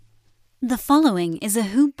The following is a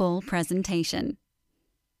Hoop Ball presentation.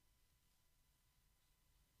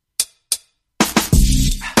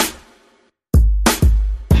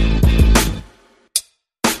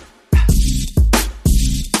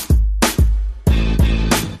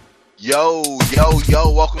 Yo,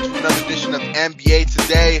 welcome to another edition of NBA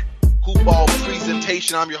Today, Hoop Ball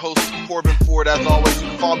presentation. I'm your host, Corbin Ford. As always, you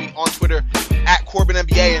can follow me on Twitter at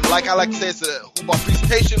CorbinNBA. And like I like to say, it's a Hoop Ball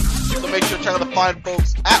presentation, so make sure to check out the fine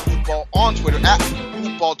folks at Hoop Ball on Twitter, at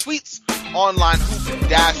Hoop Ball Tweets, online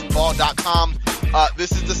hoop-ball.com.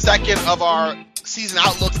 This is the second of our season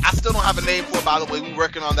outlooks. I still don't have a name for it, by the way. We're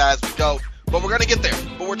working on that as we go. But we're going to get there.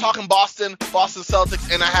 But we're talking Boston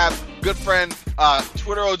Celtics, and I have good friend,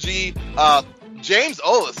 Twitter OG, James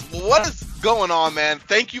Olis. What is going on, man?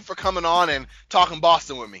 Thank you for coming on and talking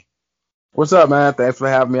Boston with me. What's up, man? Thanks for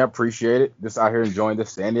having me. I appreciate it. Just out here enjoying the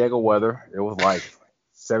San Diego weather. It was like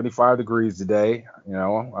 75 degrees today. You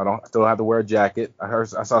know, I still have to wear a jacket. I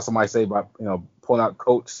saw somebody say about, pulling out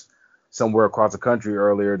coats somewhere across the country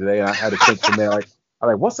earlier today, and I had to think from there, I'm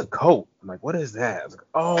like, what's a coat? I'm like, what is that? I was like,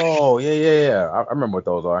 oh, yeah. I remember what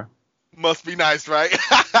those are. Must be nice, right?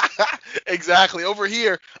 Exactly. Over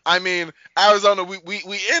here, I mean, Arizona, we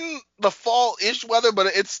in the fall-ish weather, but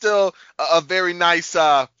it's still a very nice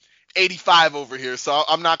 85 over here, so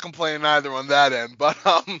I'm not complaining either on that end. But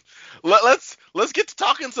let's get to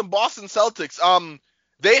talking some Boston Celtics.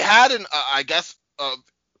 They had a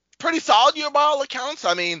pretty solid year by all accounts.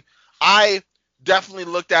 I mean, I definitely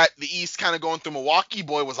looked at the East kind of going through Milwaukee.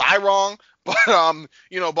 Boy, was I wrong. But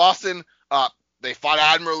Boston, they fought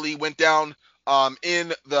admirably, went down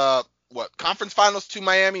in the conference finals to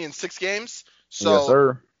Miami in 6 games. So yes,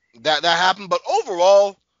 sir. That happened. But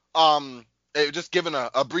overall, just giving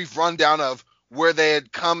a brief rundown of where they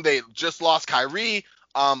had come. They just lost Kyrie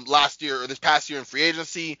this past year in free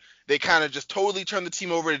agency. They kind of just totally turned the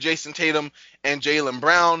team over to Jason Tatum and Jaylen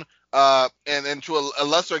Brown. And to a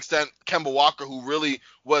lesser extent, Kemba Walker, who really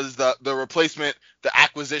was the replacement, the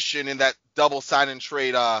acquisition in that double sign and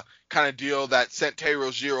trade kind of deal that sent Terry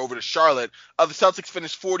Rozier over to Charlotte. The Celtics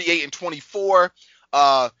finished 48-24.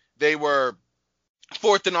 They were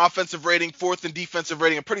 4th in offensive rating, 4th in defensive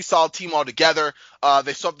rating, a pretty solid team altogether.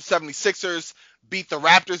 They swept the 76ers, beat the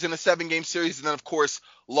Raptors in a 7-game series, and then, of course,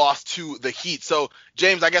 lost to the Heat. So,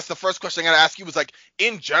 James, I guess the first question I got to ask you was,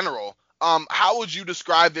 in general, how would you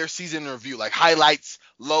describe their season in review? Like highlights,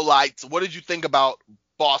 lowlights. What did you think about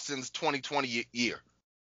Boston's 2020 year?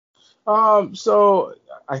 So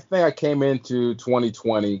I think I came into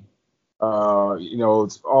 2020. It's all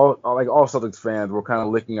Celtics fans, we're kind of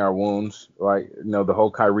licking our wounds. The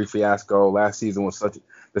whole Kyrie fiasco last season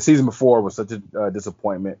the season before was such a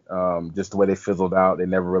disappointment. Just the way they fizzled out, they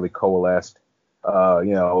never really coalesced.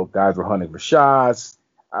 Guys were hunting for shots.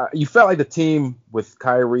 You felt like the team with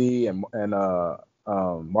Kyrie and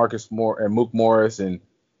Marcus Moore and Mook Morris and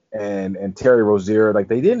Terry Rozier,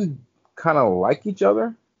 they didn't kind of like each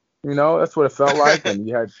other. That's what it felt like. And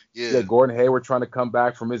you had Gordon Hayward trying to come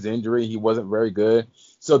back from his injury. He wasn't very good.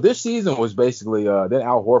 So this season was basically then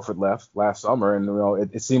Al Horford left last summer,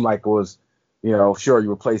 and it seemed like it was, sure,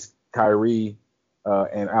 you replace Kyrie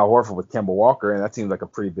and Al Horford with Kemba Walker, and that seems like a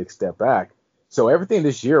pretty big step back. So everything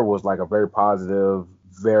this year was like a very positive,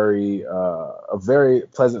 a very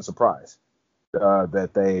pleasant surprise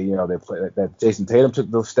that that Jason Tatum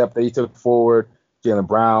took the step that he took forward. Jaylen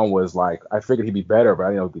Brown was I figured he'd be better, but I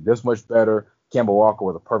didn't know he'd be this much better. Kemba Walker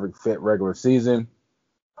was a perfect fit regular season.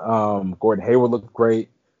 Gordon Hayward looked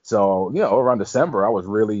great. So, around December, I was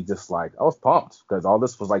really just I was pumped because all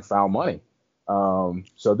this was found money.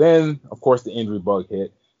 So then, of course, the injury bug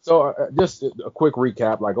hit. So just a quick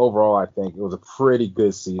recap, overall, I think it was a pretty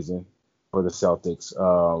good season for the Celtics. A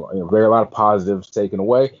lot of positives taken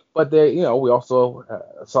away, but we also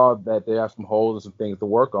saw that they have some holes and some things to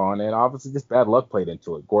work on, and obviously just bad luck played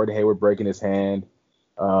into it. Gordon Hayward breaking his hand,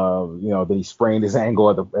 then he sprained his ankle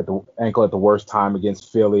at the worst time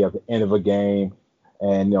against Philly at the end of a game,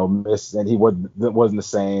 and missed, and he wasn't the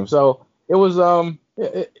same. So it was I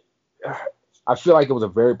feel like it was a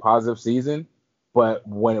very positive season. But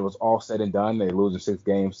when it was all said and done, they losing 6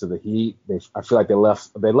 games to the Heat. I feel like they left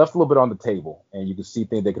a little bit on the table, and you could see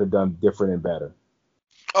things they could have done different and better.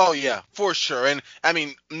 Oh yeah, for sure. And I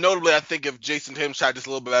mean, notably, I think if Jason Tatum shot just a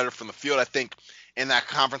little bit better from the field, I think in that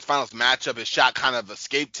conference finals matchup, his shot kind of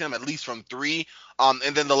escaped him, at least from 3.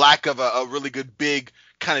 And then the lack of a really good big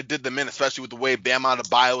kind of did them in, especially with the way Bam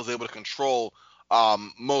Adebayo was able to control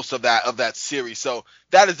most of that series. So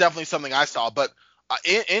that is definitely something I saw. But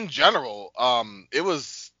in general, it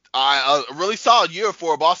was a really solid year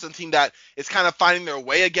for a Boston team that is kind of finding their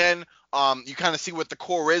way again. You kind of see what the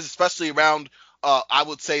core is, especially around I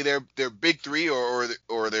would say their big three or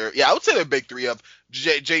their I would say their big three of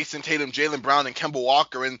Jason Tatum, Jaylen Brown, and Kemba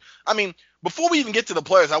Walker. And I mean, before we even get to the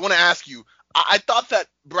players, I want to ask you. I thought that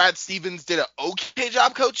Brad Stevens did an okay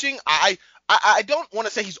job coaching. I don't want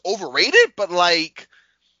to say he's overrated, but like,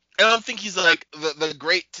 I don't think he's like the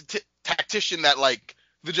great tactician that like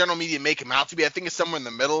the general media make him out to be. I think it's somewhere in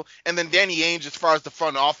the middle. And then Danny Ainge, as far as the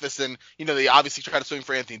front office, and they obviously tried to swing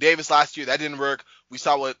for Anthony Davis last year. That didn't work. We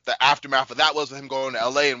saw what the aftermath of that was with him going to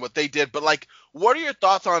LA and what they did. But like, what are your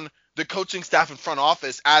thoughts on the coaching staff and front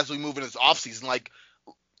office as we move into this offseason?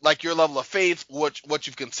 Like your level of faith, what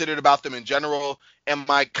you've considered about them in general. Am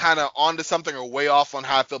I kind of onto something or way off on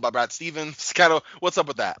how I feel about Brad Stevens? Kind of what's up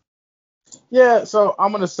with that? Yeah, so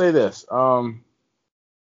I'm gonna say this.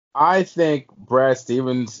 I think Brad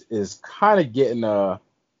Stevens is kind of getting a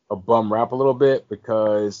bum rap a little bit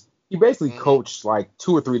because he basically coached like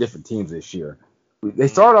 2 or 3 different teams this year. They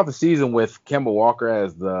started off the season with Kemba Walker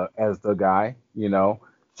as the guy.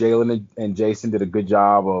 Jaylen and Jason did a good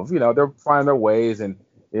job of they're finding their ways and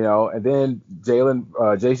then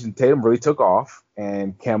Jason Tatum really took off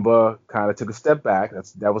and Kemba kind of took a step back.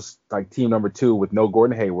 That was like team number 2 with no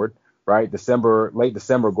Gordon Hayward, right? Late December,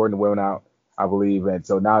 Gordon went out, I believe, and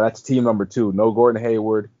so now that's team number 2. No Gordon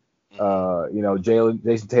Hayward.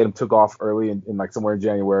 Jason Tatum took off early in like somewhere in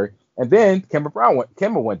January, and then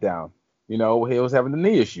Kemba went down. He was having the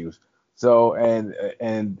knee issues. So and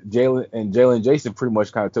Jaylen and Jason pretty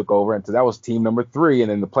much kind of took over, and so that was team number 3.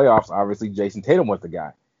 And in the playoffs, obviously Jason Tatum was the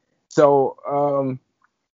guy. So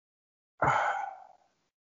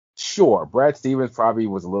sure, Brad Stevens probably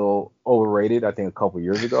was a little overrated, I think, a couple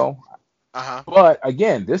years ago. But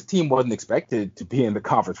again, this team wasn't expected to be in the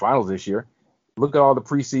conference finals this year. Look at all the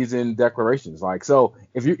preseason declarations. Like, so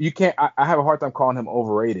if you can't, I have a hard time calling him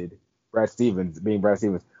overrated, Brad Stevens,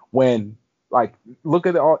 when like look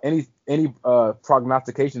at any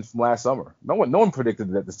prognostications from last summer. No one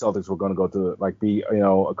predicted that the Celtics were going to go to like be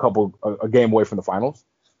a game away from the finals.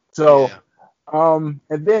 So and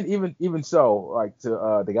then even so, like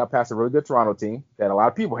they got past a really good Toronto team that a lot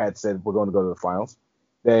of people had said we're going to go to the finals.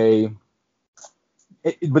 But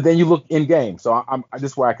then you look in game. So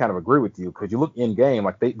this is why I kind of agree with you, because you look in game,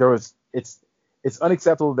 like it's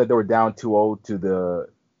unacceptable that they were down 2-0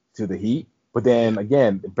 to the Heat. But then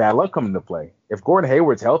again, bad luck coming into play. If Gordon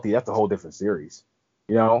Hayward's healthy, that's a whole different series.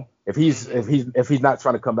 If he's not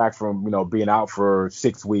trying to come back from being out for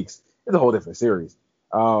 6 weeks, it's a whole different series.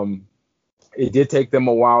 It did take them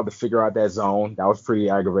a while to figure out that zone. That was pretty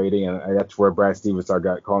aggravating, and that's where Brad Stevens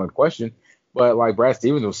started calling the question. But like Brad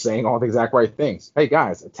Stevens was saying all the exact right things. Hey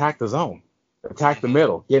guys, attack the zone, attack the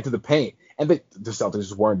middle, get into the paint, and the Celtics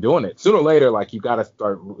just weren't doing it. Sooner or later, like you got to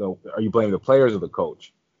start. Are you blaming the players or the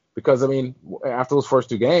coach? Because I mean, after those first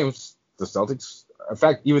 2 games, the Celtics, in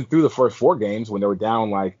fact, even through the first 4 games when they were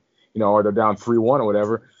down or they're down 3-1 or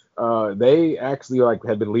whatever, they actually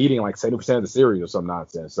had been leading like 70% of the series or some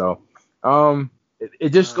nonsense. So it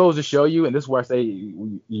just goes to show you, and this is where I say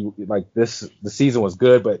the season was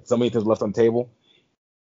good, but so many things left on the table.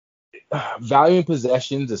 Valuing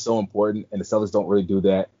possessions is so important, and the Celtics don't really do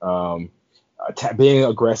that. Being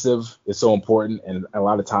aggressive is so important, and a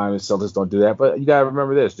lot of times Celtics don't do that. But you gotta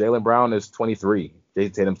remember this: Jaylen Brown is 23,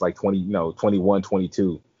 Jason Tatum's like 21,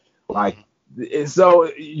 22. Like,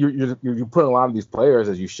 so you're putting a lot of these players,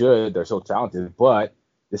 as you should. They're so talented, but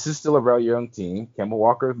this is still a very young team. Kemba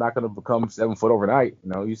Walker is not going to become 7 foot overnight.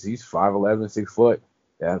 He's 5'11", 6 foot.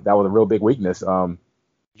 Yeah, that was a real big weakness. So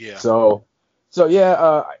yeah.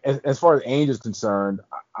 As far as Ainge is concerned,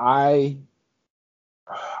 I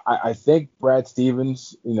think Brad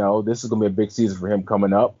Stevens, this is going to be a big season for him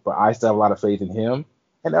coming up, but I still have a lot of faith in him.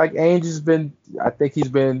 And like Ainge has been, I think 8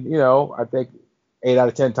 out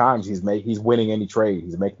of 10 times he's winning any trade.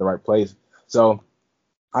 He's making the right plays. So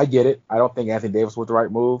I get it. I don't think Anthony Davis was the right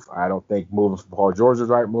move. I don't think moving from Paul George was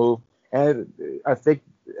the right move. And I think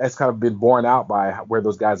that's kind of been borne out by where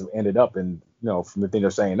those guys have ended up and, from the thing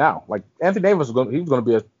they're saying now. Like Anthony Davis was going to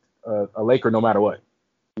be a Laker no matter what,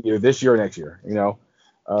 either this year or next year,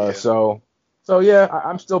 So yeah,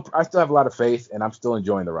 I still have a lot of faith, and I'm still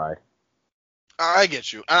enjoying the ride. I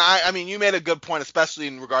get you. And I mean, you made a good point, especially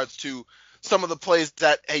in regards to some of the plays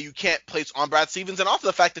that, hey, you can't place on Brad Stevens, and also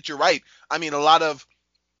the fact that you're right. I mean, a lot of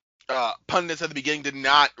pundits at the beginning did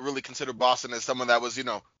not really consider Boston as someone that was,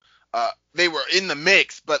 they were in the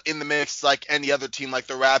mix, but in the mix like any other team, like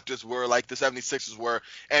the Raptors were, like the 76ers were,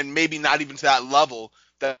 and maybe not even to that level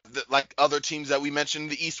that like other teams that we mentioned in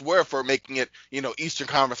the East were for making it, Eastern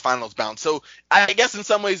Conference Finals bound. So I guess in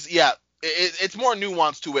some ways, yeah, it's more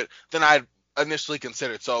nuanced to it than I initially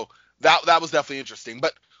considered. So that was definitely interesting.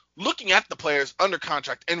 But looking at the players under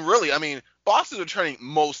contract, and really, I mean, Boston's returning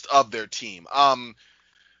most of their team.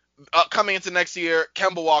 Coming into next year,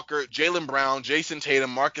 Kemba Walker, Jaylen Brown, Jason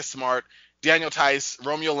Tatum, Marcus Smart, Daniel Tice,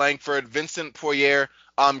 Romeo Langford, Vincent Poirier,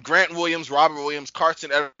 Grant Williams, Robert Williams,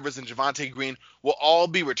 Carson Edwards, and Javonte Green will all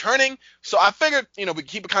be returning. So I figured, we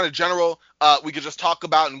keep it kind of general. We could just talk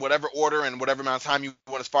about in whatever order and whatever amount of time you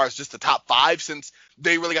want as far as just the top five, since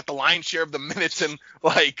they really got the lion's share of the minutes and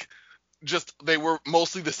just they were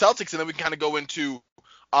mostly the Celtics, and then we can kind of go into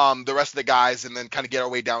the rest of the guys and then kind of get our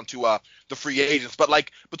way down to the free agents. But let's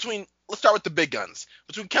start with the big guns.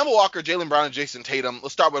 Between Kemba Walker, Jaylen Brown, and Jason Tatum,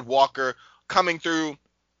 let's start with Walker coming through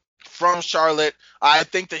from Charlotte. I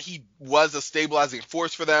think that he was a stabilizing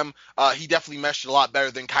force for them. He definitely meshed a lot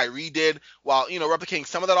better than Kyrie did, while replicating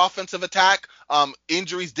some of that offensive attack.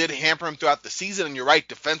 Injuries did hamper him throughout the season, and you're right,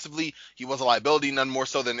 defensively he was a liability, none more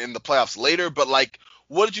so than in the playoffs later. But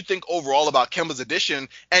what did you think overall about Kemba's addition,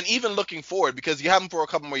 and even looking forward, because you have him for a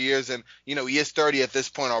couple more years, and he is 30 at this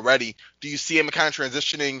point already? Do you see him kind of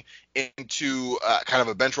transitioning into kind of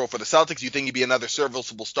a bench role for the Celtics? Do you think he'd be another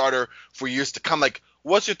serviceable starter for years to come?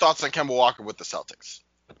 What's your thoughts on Kemba Walker with the Celtics?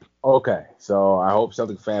 Okay, so I hope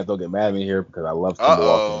Celtic fans don't get mad at me here because I love Kemba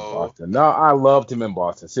Walker in Boston. No, I loved him in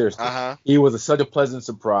Boston. Seriously, He was such a pleasant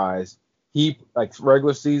surprise. He,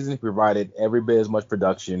 regular season, he provided every bit as much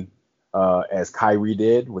production as Kyrie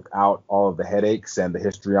did, without all of the headaches and the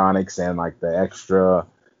histrionics and the extra,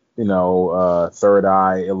 third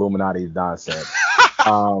eye Illuminati nonsense.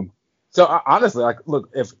 So honestly, look,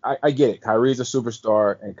 if I get it, Kyrie's a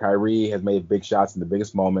superstar, and Kyrie has made big shots in the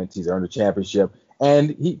biggest moments. He's earned a championship, and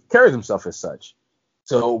he carries himself as such.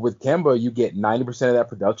 So with Kemba, you get 90% of that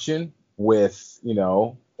production with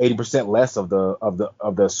 80% less of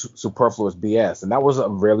the superfluous BS, and that was a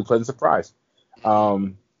really pleasant surprise.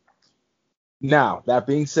 Now, that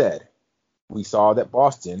being said, we saw that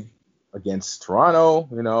Boston against Toronto,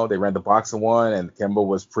 they ran the box and one, and Kemba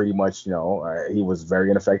was pretty much, he was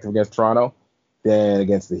very ineffective against Toronto. Then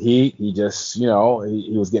against the Heat, he just, he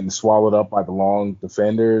was getting swallowed up by the long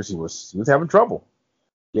defenders. He was having trouble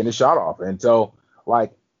getting his shot off. And so,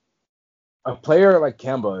 a player like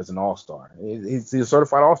Kemba is an all-star. He's a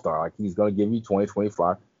certified all-star. He's going to give you 20,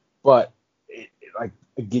 25. But,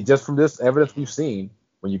 just from this evidence we've seen,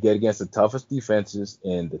 when you get against the toughest defenses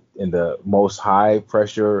in the most high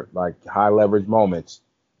pressure, high leverage moments,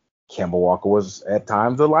 Kemba Walker was at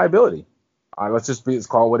times a liability. Let's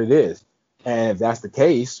call it what it is. And if that's the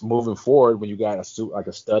case, moving forward, when you got a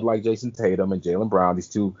stud like Jason Tatum and Jaylen Brown, these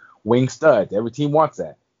two wing studs, every team wants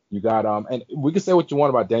that. You got and we can say what you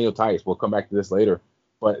want about Daniel Tice. We'll come back to this later.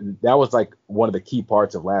 But that was one of the key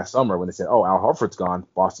parts of last summer when they said, "Oh, Al Horford's gone.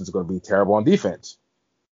 Boston's going to be terrible on defense."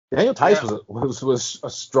 Daniel Tice was a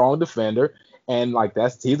strong defender, and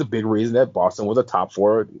he's a big reason that Boston was a top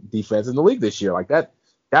 4 defense in the league this year.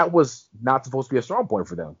 That was not supposed to be a strong point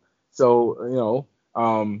for them. So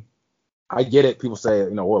I get it. People say,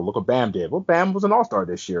 well, look what Bam did. Well, Bam was an all-star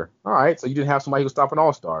this year. All right, so you didn't have somebody who stopped an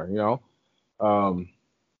all-star.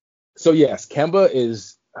 So yes, Kemba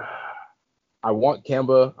is. I want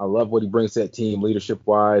Kemba. I love what he brings to that team,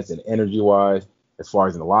 leadership-wise and energy-wise, as far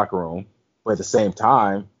as in the locker room. But at the same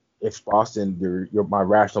time, if Boston, my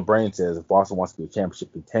rational brain says, if Boston wants to be a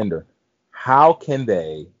championship contender, how can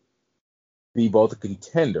they be both a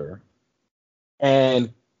contender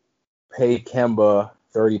and pay Kemba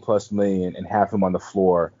 $30+ million and have him on the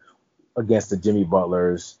floor against the Jimmy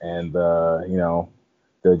Butlers and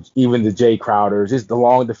even the Jay Crowders, just the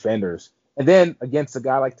long defenders, and then against a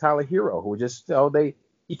guy like Tyler Hero, who just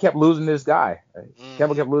he kept losing this guy.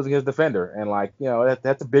 Kemba kept losing his defender, and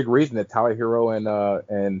that's a big reason that Tyler Hero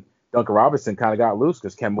and Duncan Robinson kind of got loose,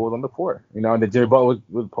 because Kemba was on the court, and then Jimmy Butler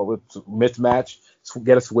would mismatch,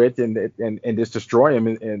 get a switch, and just destroy him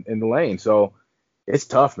in the lane. So it's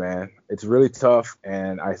tough, man. It's really tough.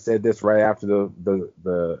 And I said this right after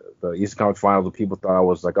the Eastern Conference Finals, and people thought I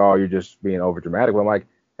was oh, you're just being over dramatic. But I'm like,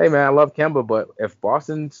 hey man, I love Kemba, but if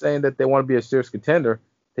Boston's saying that they want to be a serious contender,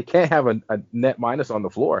 they can't have a net minus on the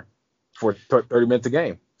floor for 30 minutes a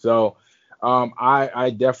game. So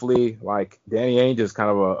I definitely Danny Ainge is kind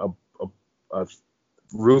of a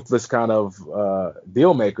ruthless kind of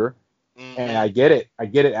deal maker. And I get it.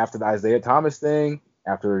 After the Isaiah Thomas thing,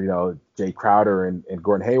 after Jay Crowder and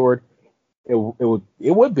Gordon Hayward, it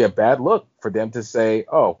would be a bad look for them to say,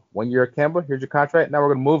 oh, 1 year at Kemba, here's your contract, now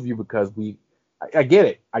we're going to move you because I get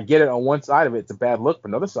it. I get it. On one side of it, it's a bad look. But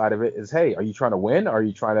another side of it is, hey, are you trying to win? Or are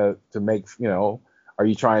you trying to make, are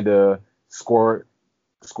you trying to score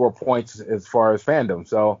points as far as fandom?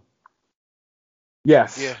 So,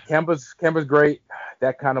 yes, yeah. Kemba's great.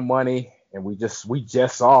 That kind of money, and we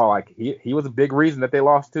just saw like he was a big reason that they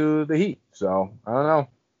lost to the Heat. So I don't know.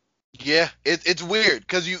 Yeah, it's weird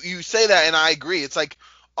because you say that and I agree. It's like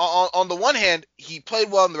on the one hand he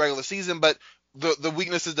played well in the regular season, but the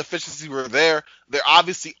weaknesses, deficiencies were there. They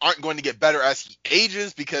obviously aren't going to get better as he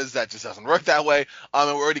ages because that just doesn't work that way.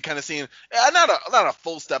 And we're already kind of seeing not a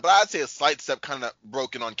full step, but I'd say a slight step kind of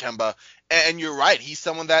broken on Kemba. And you're right, he's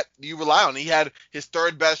someone that you rely on. He had his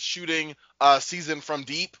third best shooting season from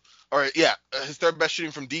deep. His third best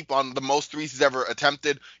shooting from deep on the most threes he's ever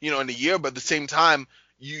attempted, in a year. But at the same time,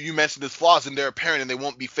 you mentioned his flaws and they're apparent and they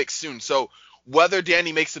won't be fixed soon. So whether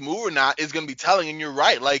Danny makes a move or not is going to be telling. And you're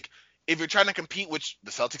right. Like, if you're trying to compete, which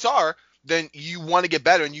the Celtics are, then you want to get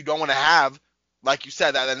better and you don't want to have, like you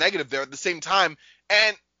said, that negative there at the same time.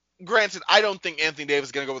 And granted, I don't think Anthony Davis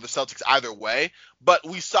is going to go with the Celtics either way, but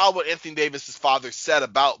we saw what Anthony Davis's father said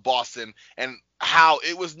about Boston and how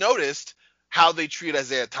it was noticed how they treat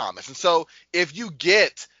Isaiah Thomas. And so if you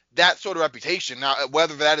get that sort of reputation, now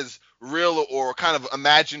whether that is real or kind of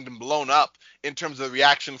imagined and blown up in terms of the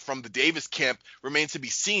reaction from the Davis camp remains to be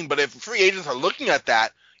seen. But if free agents are looking at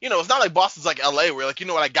that, it's not like Boston's like LA where like,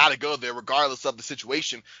 I got to go there regardless of the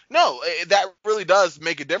situation. No, that really does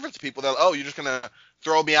make a difference to people that, you're just going to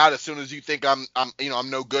throw me out as soon as you think I'm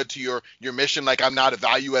no good to your mission. Like I'm not a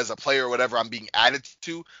value as a player or whatever I'm being added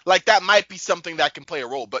to. Like that might be something that can play a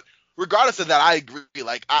role. But regardless of that, I agree.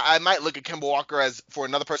 Like I might look at Kemba Walker as for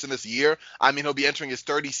another person this year. I mean, he'll be entering his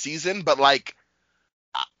 30th season, but like,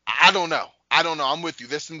 I don't know. I'm with you.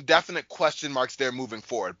 There's some definite question marks there moving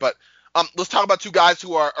forward, but let's talk about two guys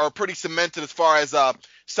who are pretty cemented as far as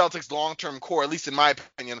Celtics long-term core, at least in my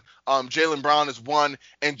opinion. Jaylen Brown is one,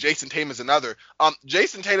 and Jason Tatum is another.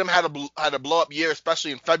 Jason Tatum had a blow-up year,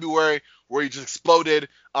 especially in February, where he just exploded,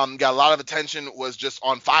 got a lot of attention, was just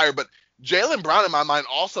on fire. But Jaylen Brown, in my mind,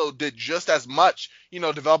 also did just as much,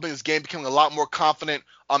 developing his game, becoming a lot more confident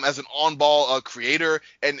as an on-ball creator,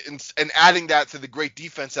 and adding that to the great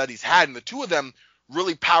defense that he's had. And the two of them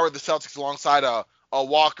really powered the Celtics alongside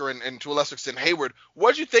Walker and to a lesser extent Hayward.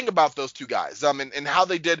 What did you think about those two guys and how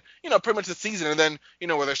they did, pretty much the season, and then,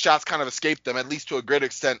 where their shots kind of escaped them, at least to a great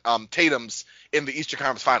extent, Tatum's in the Eastern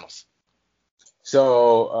Conference Finals?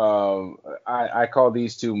 So I call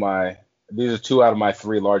these are two out of my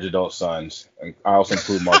three large adult sons. I also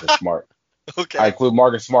include Marcus Smart. Okay. I include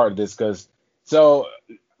Marcus Smart in this because, so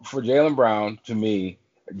for Jaylen Brown, to me,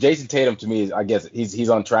 Jason Tatum, to me, I guess he's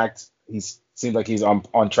on track. He seems like he's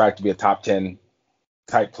on track to be a top 10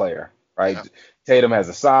 type player, right? Yeah. Tatum has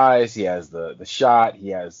the size, he has the shot, he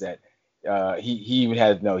has that. He even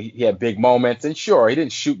had he had big moments, and sure, he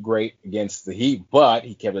didn't shoot great against the Heat, but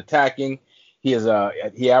he kept attacking. He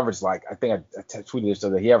averaged like, I think I tweeted this so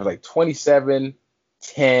that he averaged like 27,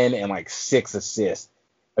 10, and like 6 assists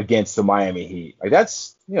against the Miami Heat. Like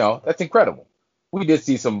that's incredible. We did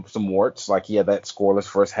see some warts, like he had that scoreless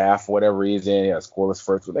first half for whatever reason. He had scoreless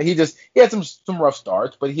first. He had some rough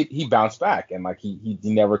starts, but he bounced back, and like he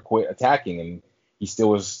never quit attacking, and he still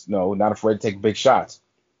was not afraid to take big shots.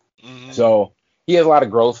 Mm-hmm. So he has a lot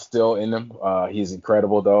of growth still in him. He's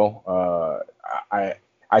incredible though.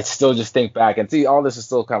 I still just think back and see all this is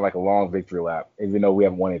still kind of like a long victory lap, even though we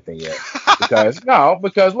haven't won anything yet. Because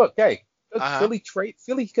look, hey, Philly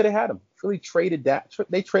could have had him. Philly traded that.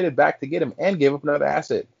 They traded back to get him and gave up another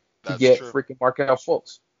asset to get freaking Markelle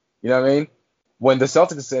Fultz. You know what I mean? When the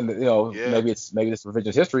Celtics, maybe this is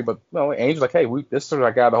revisionist history, but Ainge was like, hey, this is sort of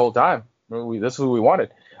our guy the whole time. This is who we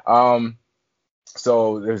wanted.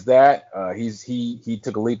 So there's that. He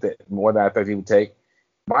took a leap that more than I thought he would take.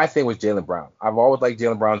 My thing was Jaylen Brown. I've always liked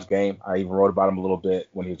Jaylen Brown's game. I even wrote about him a little bit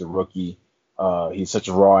when he was a rookie. He's such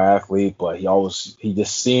a raw athlete, but he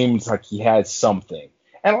just seems like he had something.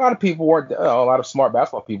 And a lot of people weren't, a lot of smart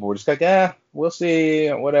basketball people were just like, we'll see,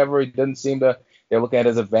 whatever. He doesn't seem to, they're looking at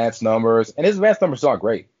his advanced numbers, and his advanced numbers aren't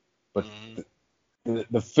great. But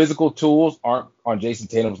the physical tools aren't on Jason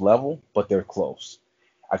Tatum's level, but they're close.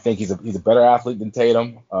 I think he's a better athlete than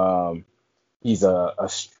Tatum. He's a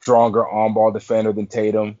stronger on-ball defender than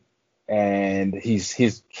Tatum, and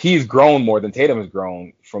he's grown more than Tatum has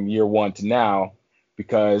grown from year one to now,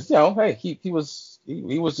 because hey, he was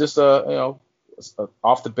just a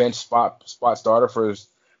off the bench spot starter for his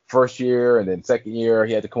first year, and then second year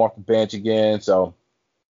he had to come off the bench again. So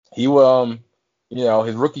he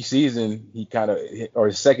his rookie season or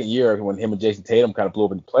his second year when him and Jason Tatum kind of blew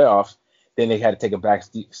up in the playoffs, then they had to take a back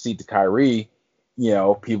seat to Kyrie.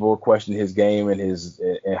 People were questioning his game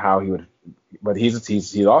and how he would, but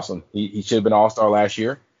he's awesome. He should have been All-Star last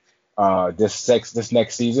year. This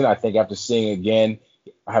next season, I think after seeing again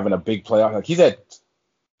having a big playoff, like he's had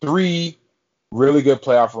 3 really good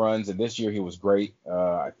playoff runs, and this year he was great.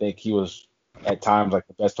 I think he was at times like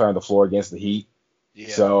the best player on the floor against the Heat. Yeah.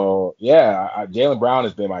 So yeah, Jaylen Brown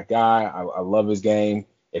has been my guy. I love his game.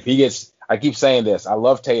 If he gets, I keep saying this, I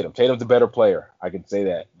love Tatum. Tatum's a better player. I can say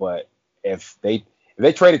that. But if they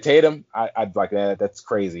traded Tatum, I'd like that. That's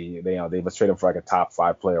crazy. They must trade him for like a top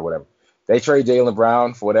 5 player or whatever. They trade Jaylen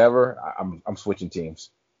Brown for whatever. I'm switching teams.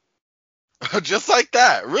 Just like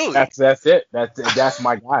that, really. That's it. That's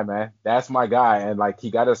my guy, man. That's my guy. And like he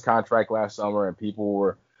got his contract last summer, and people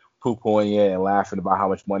were poo-pooing it and laughing about how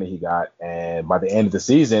much money he got. And by the end of the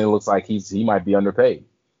season, it looks like he might be underpaid.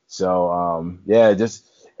 So yeah, just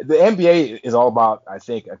the NBA is all about. I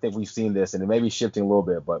think we've seen this, and it may be shifting a little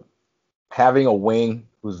bit, but having a wing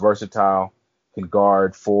who's versatile, can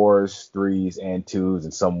guard 4s, 3s, and 2s,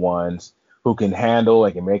 and some 1s, who can handle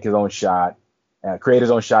and can make his own shot. Create his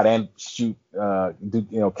own shot and shoot,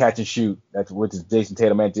 catch and shoot. That's what Jason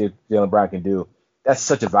Tatum and Jaylen Brown can do. That's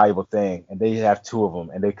such a valuable thing, and they have 2 of them,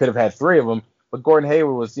 and they could have had 3 of them, but Gordon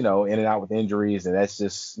Hayward was, in and out with injuries, and that's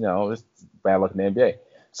just, it's bad luck in the NBA.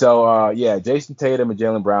 So, yeah, Jason Tatum and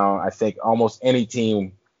Jaylen Brown, I think almost any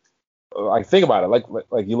team, like think about it,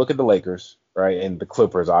 like you look at the Lakers, right, and the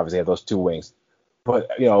Clippers obviously have those 2 wings, but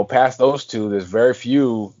past those 2, there's very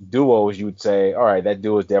few duos you would say, all right, that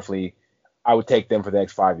duo is definitely. I would take them for the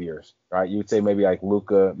next 5 years, right? You would say maybe like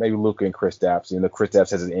Luka and Kristaps. Kristaps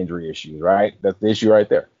has his injury issues, right? That's the issue right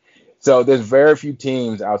there. So there's very few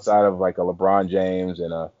teams outside of like a LeBron James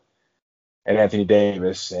and Anthony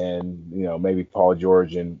Davis and maybe Paul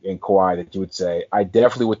George and Kawhi that you would say I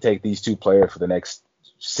definitely would take these 2 players for the next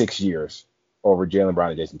 6 years over Jaylen Brown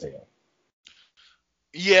and Jason Tatum.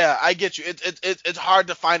 Yeah, I get you. It's hard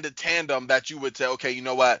to find a tandem that you would say, okay, you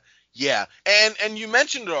know what? Yeah, and you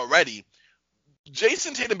mentioned it already.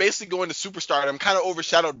 Jason Tatum basically going to superstardom kind of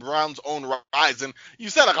overshadowed Brown's own rise. And you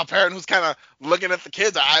said like a parent who's kind of looking at the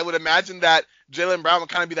kids. I would imagine that Jaylen Brown would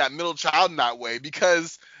kind of be that middle child in that way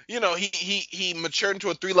because, he matured into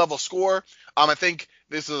a 3-level scorer. I think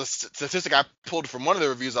this is a statistic I pulled from one of the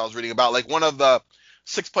reviews I was reading about. Like one of the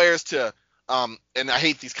 6 players to and I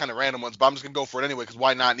hate these kind of random ones, but I'm just going to go for it anyway because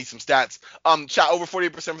why not? Need some stats. Shot over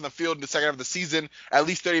 48% from the field in the second half of the season, at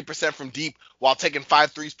least 30% from deep while taking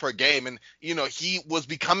 5 threes per game. And, he was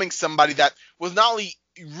becoming somebody that was not only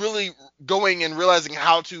really going and realizing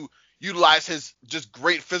how to utilize his just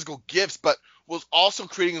great physical gifts, but was also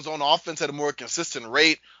creating his own offense at a more consistent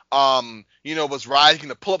rate. Was rising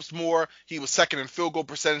the pull-ups more. He was second in field goal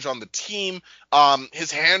percentage on the team.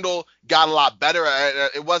 His handle got a lot better.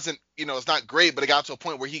 It wasn't, it's not great, but it got to a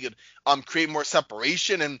point where he could create more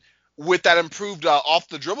separation. And with that improved off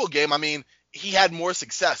the dribble game, I mean, he had more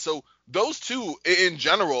success. So those 2 in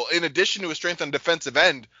general, in addition to his strength on defensive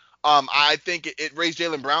end, I think it raised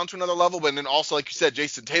Jaylen Brown to another level. But then also, like you said,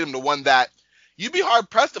 Jason Tatum, the one that you'd be hard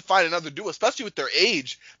pressed to find another duo, especially with their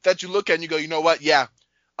age, that you look at and you go, you know what? Yeah.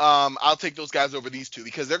 I'll take those guys over these 2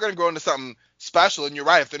 because they're going to grow into something special. And you're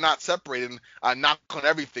right, if they're not separated, knock on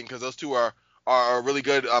everything because those 2 are really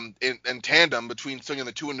good in tandem between swinging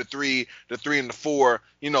the 2 and the 3, the 3 and the 4.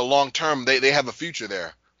 Long term, they have a future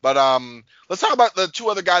there. But let's talk about the 2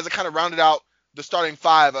 other guys that kind of rounded out the starting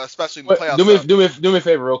 5, especially in the playoffs. Do me a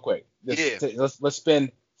favor real quick. Yeah. Let's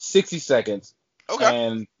spend 60 seconds. Okay.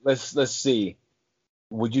 And let's see.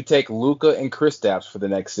 Would you take Luka and Kristaps for the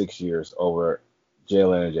next 6 years over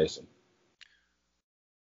Jaylen and Jason?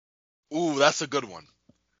 Ooh, that's a good one.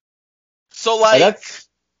 So like, that's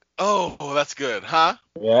good, huh?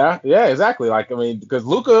 Yeah, exactly. Like, I mean, because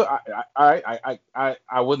Luka, I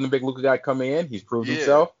wasn't a big Luka guy coming in. He's proved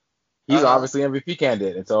himself. He's obviously MVP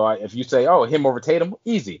candidate. And so if you say, him over Tatum,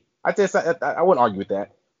 easy. I wouldn't argue with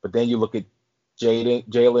that. But then you look at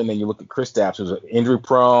Jaylen and you look at Kristaps, who's injury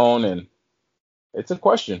prone, and it's a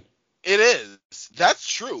question. It is. That's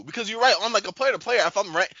true because you're right. On like a player to player, if I'm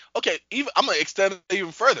I'm gonna extend it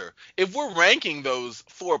even further. If we're ranking those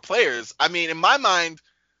 4 players, I mean, in my mind,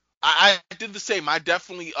 I did the same. I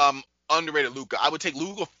definitely underrated Luka. I would take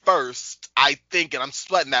Luka first, I think, and I'm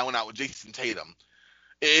splitting that one out with Jason Tatum.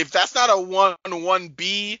 If that's not a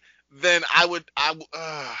 1-1B, then I want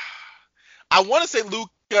to say Luka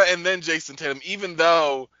and then Jason Tatum, even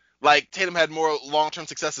though. Like, Tatum had more long-term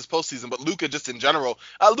success this postseason, but Luka just in general.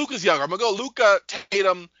 Luka's younger. I'm going to go Luka,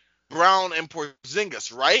 Tatum, Brown, and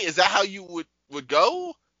Porzingis, right? Is that how you would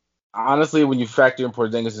go? Honestly, when you factor in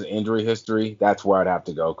Porzingis' injury history, that's where I'd have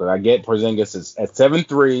to go. Because I get Porzingis is at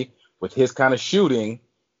 7'3", with his kind of shooting,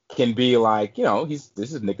 can be like, this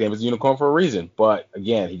is nicknamed as a unicorn for a reason. But,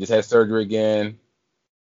 again, he just had surgery again.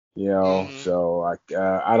 So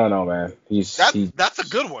I don't know, man. That's a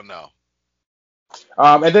good one, though.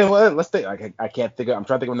 And then let's think. I can't think. I'm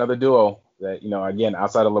trying to think of another duo that again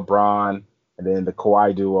outside of LeBron, and then the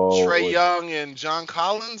Kawhi duo Trey was. Young and John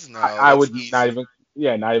Collins? No, I that's would not easy. even.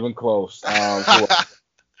 Yeah, not even close.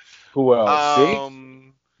 Who else?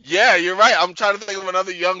 See, Yeah, you're right. I'm trying to think of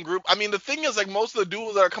another young group. I mean, the thing is, like, most of the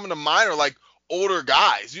duos that are coming to mind are like older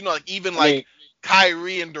guys. Like even I like mean,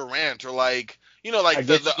 Kyrie and Durant, or like I like the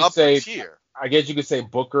guess you the could upper say. tier. I guess you could say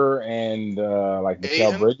Booker and like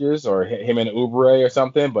Mikal Aiden. Bridges or him and Oubre or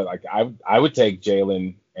something. But like I would take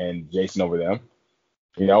Jalen and Jason over them.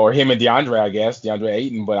 Or him and DeAndre, I guess, DeAndre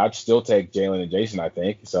Ayton, but I'd still take Jalen and Jason, I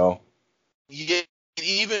think. So, You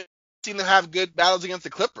even seen them have good battles against the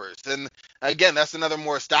Clippers. And again, that's another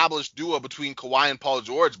more established duo between Kawhi and Paul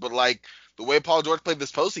George. But like the way Paul George played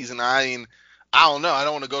this postseason, I mean, I don't know. I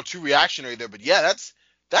don't want to go too reactionary there, but yeah,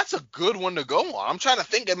 that's a good one to go on. I'm trying to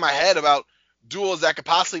think in my head about duos that could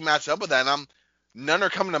possibly match up with that, and none are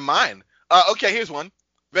coming to mind. Okay, here's one: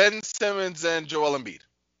 Ben Simmons and Joel Embiid.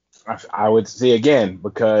 I would see again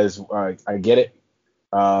because I get it.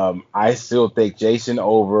 I still think Jason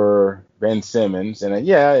over Ben Simmons, and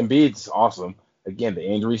yeah, Embiid's awesome. Again, the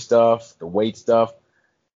injury stuff, the weight stuff.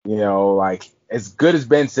 Like as good as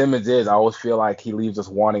Ben Simmons is, I always feel like he leaves us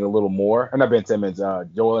wanting a little more. Or not Ben Simmons,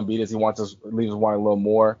 Joel Embiid is leaves us wanting a little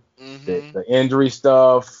more. Mm-hmm. The injury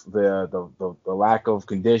stuff, the lack of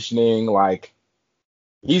conditioning, like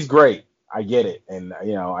he's great. I get it, and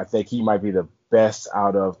I think he might be the best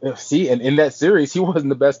out of. See, and in that series, he wasn't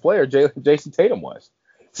the best player. Jason Tatum was.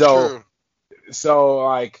 So True.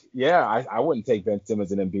 like, yeah, I wouldn't take Ben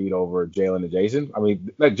Simmons and Embiid over Jalen and Jason. I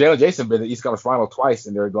mean, like Jalen and Jason been in the East Conference Final twice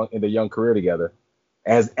in their young career together,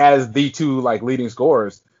 as the two like leading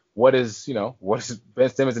scorers. What is Ben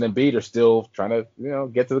Simmons and Embiid are still trying to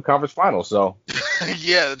get to the conference final. So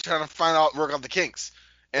Yeah, they're trying to work out the kinks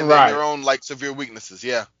and then right, their own like severe weaknesses.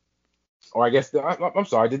 Yeah. or I guess I'm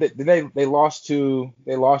sorry, they lost to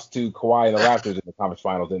Kawhi and the Raptors in the conference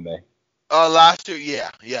finals, didn't they? Last year,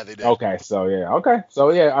 yeah, they did. Okay, so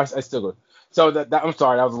yeah, I still go. So that I'm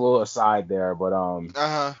sorry, that was a little aside there, but Uh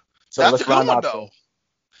huh. so That's a let's good round one out though. the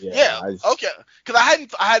yeah. Yeah. Okay. Because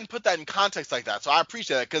I hadn't put that in context like that, so I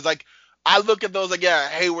appreciate that. Because like I look at those like yeah,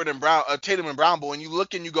 Hayward and Brown, Tatum and Brown, but when you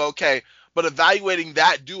look and you go okay, but evaluating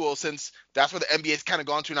that duo since that's where the NBA's kind of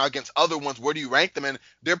gone to now against other ones, where do you rank them? And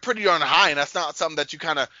they're pretty darn high, and that's not something that you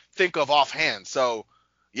kind of think of offhand. So.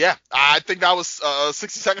 Yeah, I think that was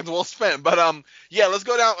 60 seconds well spent. But yeah, let's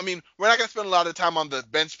go down. I mean, we're not gonna spend a lot of time on the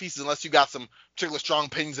bench pieces unless you got some particular strong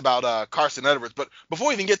opinions about Carson Edwards. But before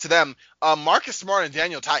we even get to them, Marcus Smart and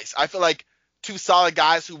Daniel Tice, I feel like two solid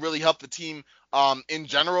guys who really helped the team in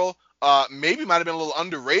general. Maybe might have been a little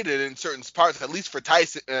underrated in certain parts, at least for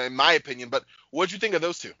Tice, in my opinion. But what'd you think of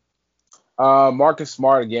those two? Marcus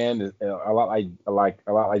Smart again is a lot like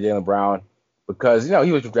Jaylen Brown because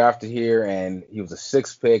he was drafted here and he was a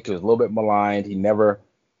sixth pick. He was a little bit maligned. He never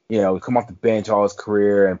come off the bench all his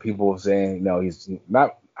career, and people were saying he's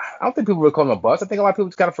not. I don't think people would call him a bust. I think a lot of people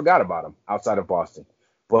just kind of forgot about him outside of Boston.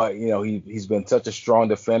 But he's been such a strong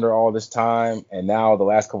defender all this time, and now the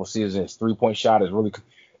last couple of seasons, his 3-point shot is really.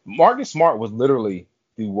 Marcus Smart was literally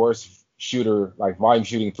the worst shooter, like volume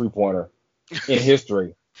shooting 3-pointer in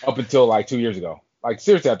history up until like 2 years ago. Like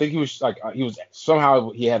seriously, I think he was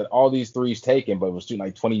somehow he had all these threes taken, but was shooting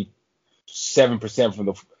like 27%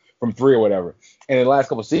 from three or whatever. And in the last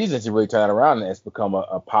couple of seasons, he really turned it around, and it's become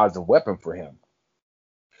a positive weapon for him.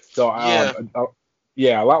 So Yeah.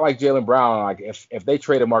 yeah, a lot like Jaylen Brown. Like if they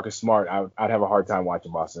traded Marcus Smart, I'd have a hard time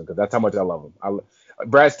watching Boston because that's how much I love him.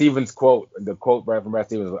 Brad Stevens the quote from Brad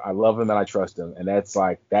Stevens, I love him and I trust him, and that's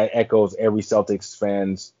like that echoes every Celtics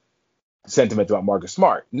fan's sentiment about Marcus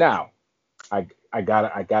Smart. Now, I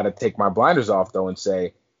gotta take my blinders off though and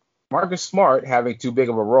say Marcus Smart having too big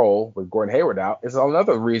of a role with Gordon Hayward out is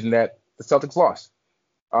another reason that the Celtics lost.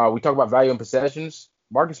 We talk about value in possessions.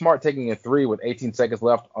 Marcus Smart taking a three with 18 seconds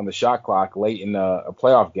left on the shot clock late in a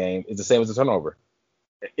playoff game is the same as a turnover.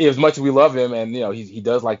 As much as we love him, and he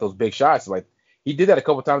does like those big shots, like he did that a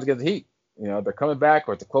couple times against the Heat. They're coming back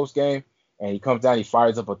or it's a close game, and he comes down, he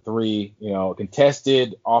fires up a three,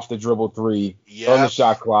 contested off the dribble three on the Yep.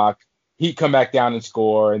 shot clock. He'd come back down and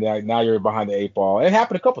score, and now you're behind the eight ball. And it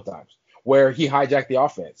happened a couple times where he hijacked the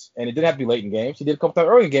offense, and it didn't have to be late in games. He did a couple times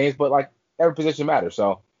early in games, but like every position matters.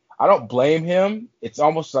 So I don't blame him. It's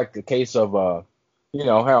almost like the case of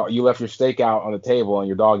how you left your steak out on the table and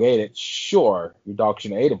your dog ate it. Sure, your dog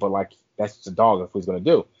shouldn't have ate it, but like that's just a dog. That's what he's gonna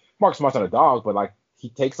do. Mark Smart's not a dog, but like he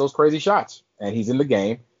takes those crazy shots and he's in the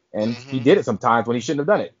game, and he Mm-hmm. did it sometimes when he shouldn't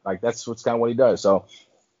have done it. Like that's what's kind of what he does. So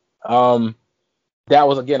that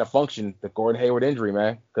was again a function the Gordon Hayward injury,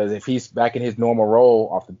 man. Because if he's back in his normal role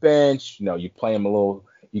off the bench, you play him a little.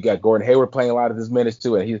 You got Gordon Hayward playing a lot of his minutes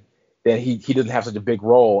too, and he doesn't have such a big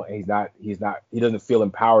role, and he doesn't feel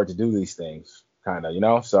empowered to do these things, kind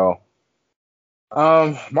of. So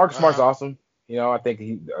Marcus Smart's awesome. I think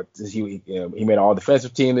he made an all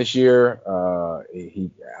defensive team this year. I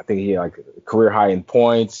think he had like a career high in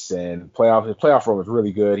points and his playoff role was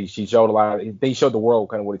really good. He showed a lot. He showed the world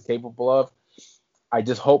kind of what he's capable of. I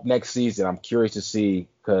just hope next season. I'm curious to see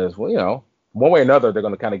because one way or another they're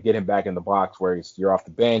going to kind of get him back in the box where you're off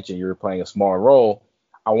the bench and you're playing a smaller role.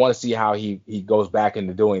 I want to see how he goes back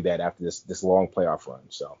into doing that after this long playoff run.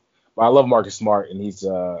 So, but I love Marcus Smart, and he's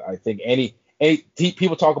I think any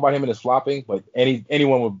people talk about him and his flopping, but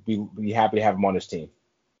anyone would be happy to have him on his team.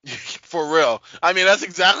 For real. I mean, that's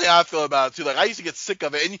exactly how I feel about it too. Like I used to get sick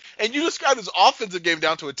of it, and you described his offensive game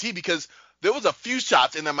down to a T because there was a few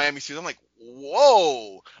shots in that Miami series. I'm like,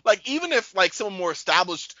 whoa. Like even if like someone more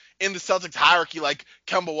established in the Celtics hierarchy like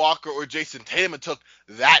Kemba Walker or Jason Tatum had took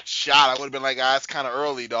that shot, I would have been like, that's kind of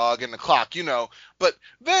early, dog, in the clock, But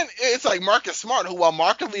then it's like Marcus Smart, who while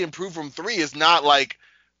markedly improved from three is not like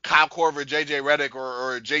Kyle Korver, JJ Redick,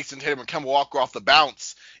 or Jason Tatum or Kemba Walker off the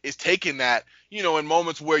bounce, is taking that, in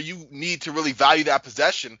moments where you need to really value that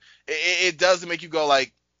possession. It does make you go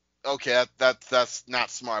like, okay, that's not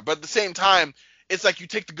smart. But at the same time, it's like you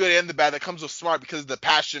take the good and the bad that comes with Smart because of the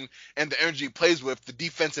passion and the energy he plays with, the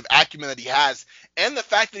defensive acumen that he has, and the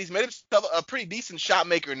fact that he's made himself a pretty decent shot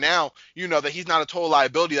maker now, that he's not a total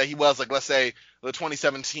liability that he was, like, let's say, the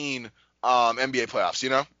 2017 NBA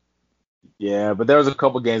playoffs, Yeah, but there was a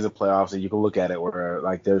couple games of playoffs that you can look at it where,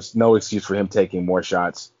 like, there's no excuse for him taking more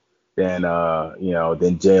shots than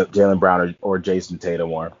Jaylen Brown or Jason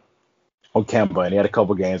Tatum or Kemba. And he had a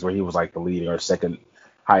couple games where he was, like, the leading or second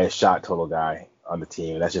highest shot total guy on the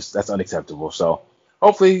team. That's unacceptable. So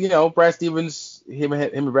hopefully, Brad Stevens, him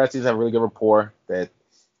and Brad Stevens have a really good rapport that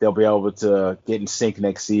they'll be able to get in sync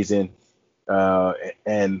next season.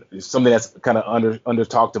 And something that's kind of under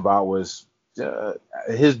talked about was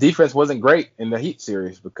his defense wasn't great in the Heat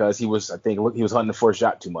series because he was hunting the first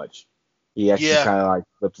shot too much. He actually kind of like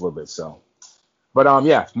flipped a little bit. So, but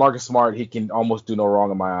Marcus Smart, he can almost do no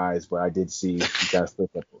wrong in my eyes. But I did see he kind of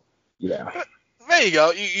slipped up. Yeah. There you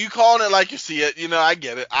go. You calling it like you see it. I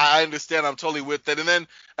get it. I understand. I'm totally with it. And then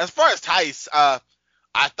as far as Tice, I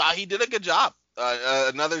thought he did a good job.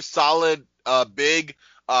 Another solid, big,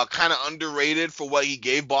 kind of underrated for what he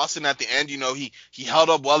gave Boston at the end. He held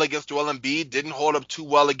up well against Joel Embiid, didn't hold up too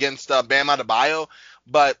well against Bam Adebayo,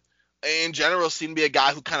 but in general seemed to be a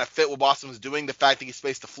guy who kind of fit what Boston was doing. The fact that he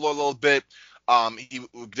spaced the floor a little bit. He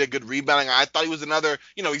did good rebounding. I thought he was another,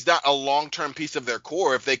 he's not a long-term piece of their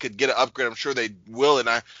core. If they could get an upgrade, I'm sure they will. And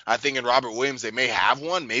I think in Robert Williams, they may have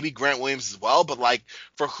one, maybe Grant Williams as well. But like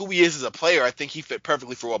for who he is as a player, I think he fit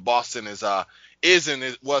perfectly for what Boston is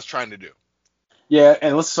and was trying to do. Yeah,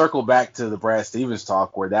 and let's circle back to the Brad Stevens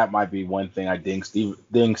talk, where that might be one thing I ding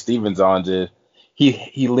Stevens on.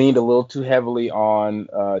 He leaned a little too heavily on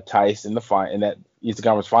Tice in that Eastern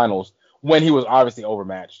Conference Finals when he was obviously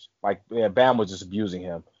overmatched. Like, Bam was just abusing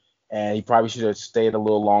him, and he probably should have stayed a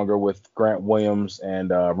little longer with Grant Williams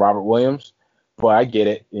and Robert Williams. But I get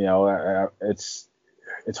it, it's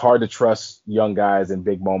hard to trust young guys in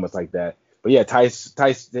big moments like that. But yeah,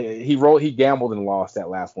 Tice, he gambled and lost that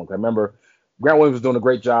last one. I remember Grant Williams was doing a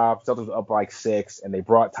great job. Celtics were up like 6, and they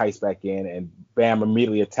brought Tice back in, and Bam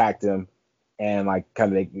immediately attacked him, and like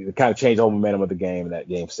kind of changed the whole momentum of the game in that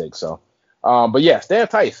game 6. So, but yeah, Stan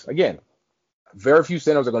Tice again. Very few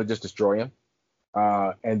centers are going to just destroy him.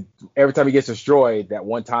 And every time he gets destroyed, that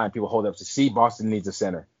one time people hold up to see Boston needs a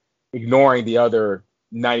center, ignoring the other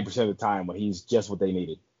 90% of the time when he's just what they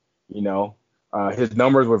needed. His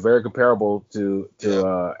numbers were very comparable to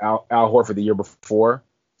Al Horford the year before,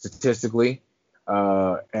 statistically.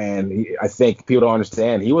 And I think people don't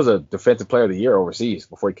understand. He was a defensive player of the year overseas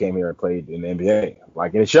before he came here and played in the NBA.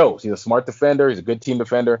 Like, and it shows. He's a smart defender. He's a good team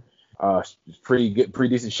defender. Pretty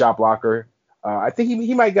decent shot blocker. I think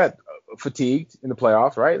he might got fatigued in the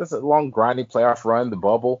playoffs, right? That's a long, grinding playoff run, the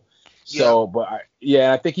bubble. So, but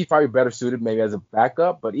I think he's probably better suited maybe as a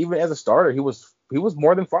backup. But even as a starter, he was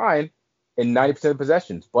more than fine in 90% of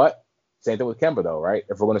possessions. But same thing with Kemba, though, right?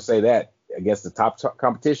 If we're going to say that against the top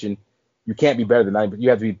competition, you can't be better than 90%.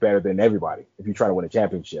 You have to be better than everybody if you're trying to win a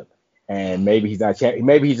championship. And maybe he's not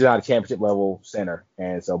a championship level center.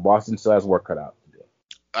 And so Boston still has work cut out.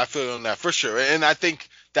 I feel on that for sure, and I think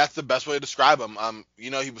that's the best way to describe him. He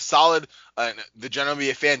was solid. The general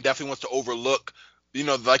NBA fan definitely wants to overlook,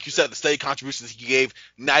 like you said, the steady contributions he gave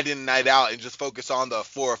night in and night out, and just focus on the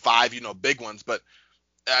 4 or 5, big ones. But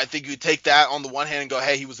I think you take that on the one hand and go,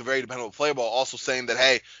 hey, he was a very dependable player, but also saying that,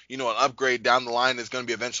 hey, an upgrade down the line is going to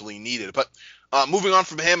be eventually needed. But moving on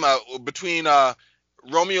from him, between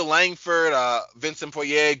Romeo Langford, Vincent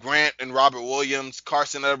Poirier, Grant and Robert Williams,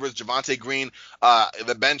 Carson Edwards, Javante Green,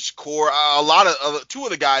 the bench core, a lot of two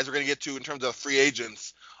of the guys we're going to get to in terms of free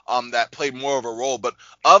agents that played more of a role. But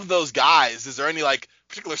of those guys, is there any like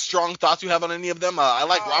particular strong thoughts you have on any of them? I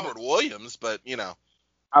like Robert Williams, but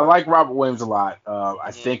I like Robert Williams a lot. I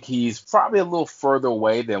Mhm. think he's probably a little further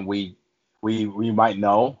away than we might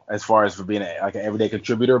know as far as for being like an everyday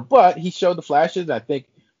contributor, but he showed the flashes. I think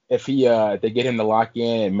if they get him to lock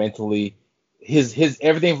in and mentally, his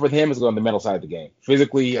everything for him is on the mental side of the game.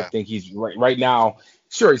 Physically, I Yeah. think he's right now.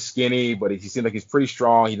 Sure, he's skinny, but he seems like he's pretty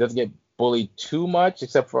strong. He doesn't get bullied too much,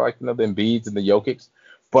 except for like the Embiids and the Jokics.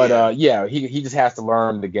 But Yeah. yeah, he just has to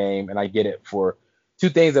learn the game, and I get it for two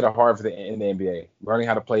things that are hard in the NBA: learning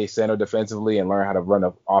how to play center defensively and learn how to run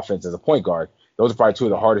an offense as a point guard. Those are probably two of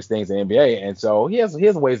the hardest things in the NBA, and so he has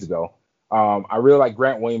ways to go. I really like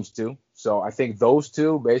Grant Williams too, so I think those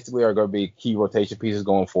two basically are going to be key rotation pieces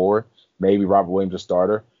going forward. Maybe Robert Williams a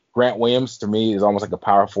starter. Grant Williams to me is almost like a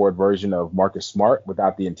power forward version of Marcus Smart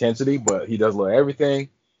without the intensity, but he does a little everything.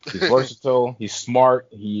 He's versatile. He's smart.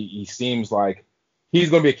 He seems like he's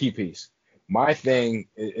going to be a key piece. My thing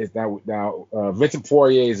is now Vincent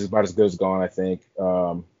Poirier is about as good as gone. I think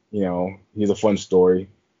he's a fun story.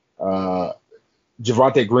 Mhm.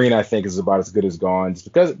 Javante Green, I think, is about as good as gone, just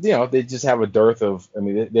because they just have a dearth of. I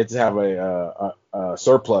mean, they just have a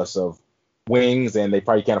surplus of wings, and they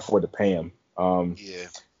probably can't afford to pay him. Yeah.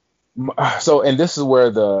 So, and this is where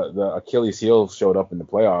the Achilles heel showed up in the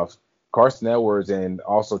playoffs. Carson Edwards and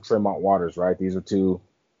also Tremont Waters, right? These are two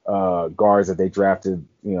guards that they drafted,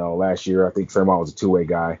 last year. I think Tremont was a two-way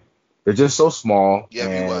guy. They're just so small, Yeah,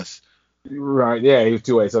 he and was. right, yeah, he was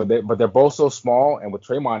two-way. So, but they're both so small, and with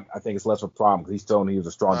Tremont, I think it's less of a problem because he's shown he was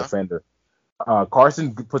a strong Huh? defender.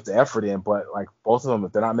 Carson puts the effort in, but like both of them,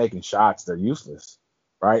 if they're not making shots, they're useless,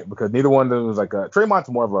 right? Because neither one of them was like Traymont's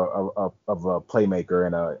more of a playmaker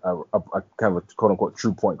and a kind of a quote unquote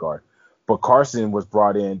true point guard, but Carson was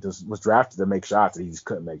was drafted to make shots, and he just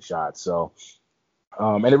couldn't make shots. So,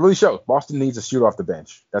 and it really shows. Boston needs a shooter off the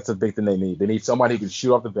bench. That's a big thing they need. They need somebody who can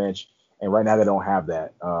shoot off the bench, and right now they don't have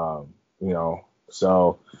that.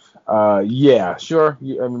 So. Yeah, sure.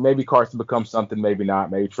 I mean, maybe Carson becomes something, maybe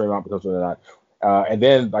not. Maybe Tremont becomes something, not. And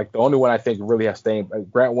then, like, the only one I think really has staying,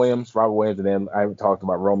 Grant Williams, Robert Williams, and then I talked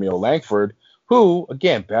about Romeo Langford, who,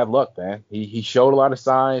 again, bad luck, man. He showed a lot of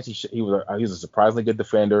signs. He was a surprisingly good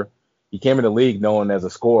defender. He came in the league known as a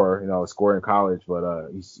scorer, a scorer in college, but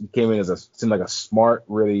he came in as seemed like a smart,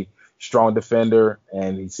 really strong defender,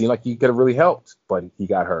 and he seemed like he could have really helped, but he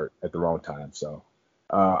got hurt at the wrong time. So.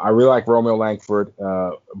 I really like Romeo Langford,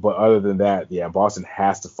 but other than that, yeah, Boston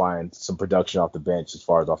has to find some production off the bench as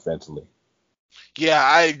far as offensively. Yeah,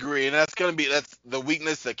 I agree, and that's the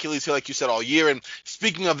weakness, the Achilles heel, like you said, all year. And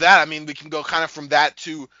speaking of that, I mean, we can go kind of from that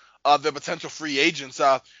to the potential free agents.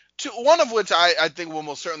 To one of which I think will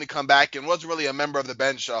most certainly come back and was really a member of the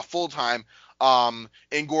bench full time.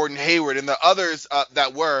 In Gordon Hayward, and the others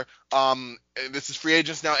that were this is free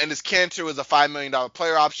agents now. And this Cantor was a $5 million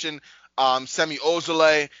player option. Semi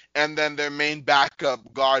Ojale, and then their main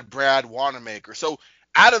backup guard Brad Wanamaker. So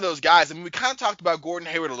out of those guys, I mean, we kind of talked about Gordon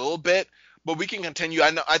Hayward a little bit, but we can continue.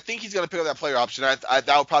 I think he's going to pick up that player option. That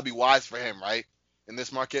would probably be wise for him, right, in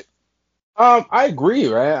this market. I agree,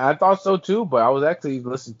 right? I thought so too, but I was actually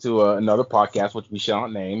listening to another podcast, which we shall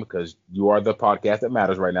not name because you are the podcast that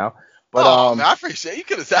matters right now. But Oh man, I appreciate it. You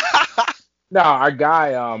could have said. no, our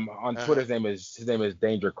guy on Twitter, Uh-huh. his name is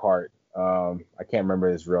Danger Cart. I can't remember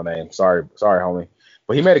his real name. Sorry, homie.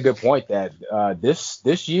 But he made a good point that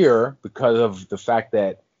this year, because of the fact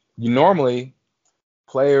that you normally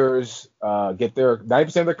players get their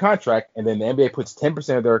 90% of their contract, and then the NBA puts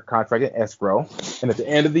 10% of their contract in escrow. And at the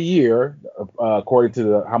end of the year, according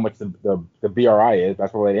to how much the BRI is,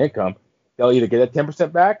 that's related income, they'll either get that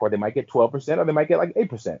 10% back, or they might get 12%, or they might get like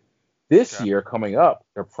 8%. This Okay. year coming up,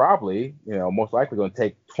 they're probably, most likely going to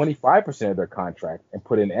take 25% of their contract and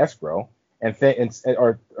put in escrow, or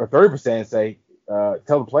 30% and say,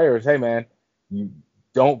 tell the players, hey man, you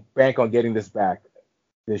don't bank on getting this back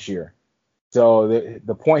this year. So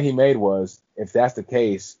the point he made was, if that's the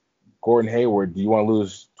case, Gordon Hayward, do you want to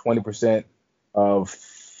lose 20% of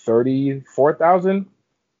 34,000?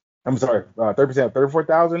 I'm sorry, 30% of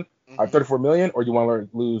 34,000, or Mm-hmm. 34 million, or do you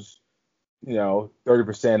want to lose,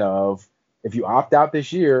 30% of, if you opt out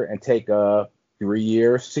this year and take a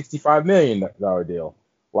 3-year, $65 million deal?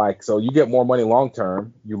 Like, so you get more money long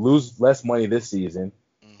term, you lose less money this season,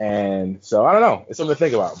 Mm-hmm. and so I don't know, it's something to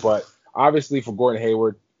think about, but. Obviously, for Gordon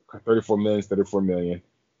Hayward, 34 million is 34 million.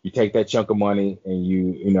 You take that chunk of money and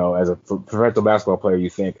you know, as a professional basketball player, you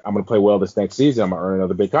think, I'm going to play well this next season. I'm going to earn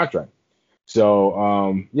another big contract.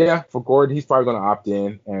 So, yeah, for Gordon, he's probably going to opt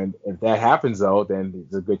in. And if that happens, though, then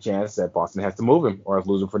there's a good chance that Boston has to move him or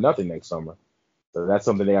lose him for nothing next summer. So that's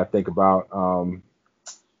something they got to think about.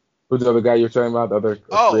 Who's the other guy you're talking about? The other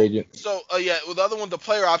free agent? So, yeah, well, the other one, the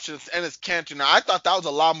player options, and it's Cantor. Now, I thought that was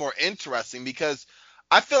a lot more interesting because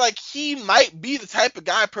I feel like he might be the type of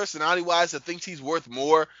guy, personality-wise, that thinks he's worth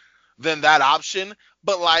more than that option.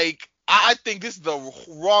 But, like, I think this is the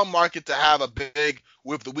wrong market to have a big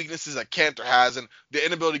with the weaknesses that Cantor has and the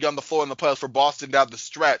inability to get on the floor in the playoffs for Boston down the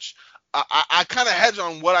stretch. I kind of hedge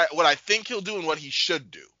on what I think he'll do and what he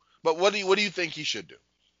should do. But what do you think he should do?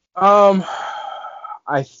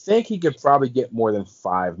 I think he could probably get more than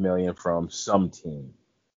 $5 million from some team.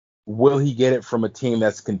 Will he get it from a team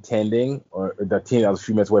that's contending or the team that was a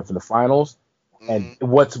few minutes away from the finals? And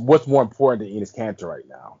what's more important to Enes Kanter right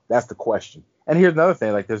now? That's the question. And here's another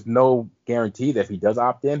thing: like, there's no guarantee that if he does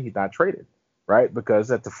opt in, he's not traded, right? Because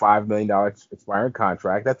that's a $5 million expiring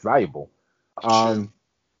contract. That's valuable.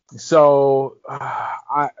 So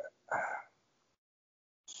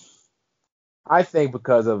I think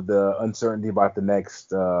because of the uncertainty about the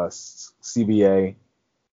next CBA,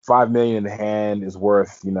 $5 million in the hand is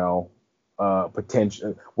worth,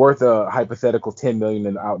 worth a hypothetical $10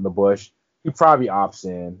 million out in the bush. He probably opts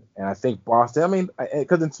in, and I think Boston. I mean,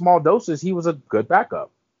 because in small doses he was a good backup,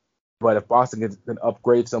 but if Boston gets an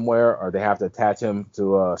upgrade somewhere, or they have to attach him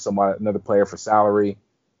to another player for salary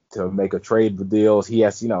to make a trade deals, he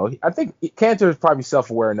has. I think Kanter is probably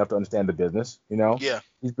self-aware enough to understand the business. Yeah,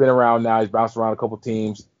 he's been around now. He's bounced around a couple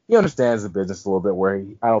teams. He understands the business a little bit. Where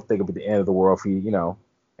I don't think it'll be the end of the world if he,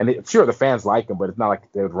 And sure, the fans like him, but it's not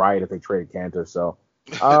like they would riot if they traded Kanter. So,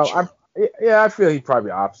 I feel he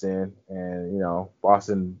probably opts in, and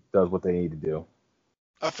Boston does what they need to do.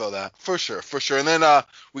 I feel that for sure. And then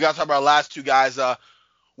we got to talk about our last two guys.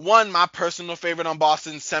 One, my personal favorite on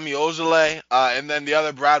Boston, Semi Ojeleye, and then the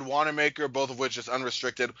other, Brad Wanamaker, both of which is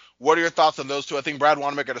unrestricted. What are your thoughts on those two? I think Brad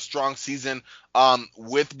Wanamaker had a strong season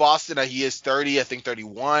with Boston. He is 30, I think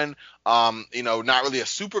 31. Not really a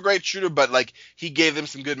super great shooter, but like he gave them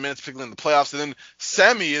some good minutes, particularly in the playoffs. And then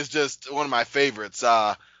Semi is just one of my favorites.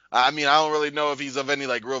 I don't really know if he's of any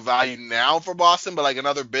like real value now for Boston, but like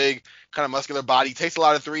another big kind of muscular body, takes a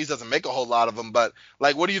lot of threes, doesn't make a whole lot of them. But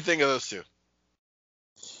like, what do you think of those two?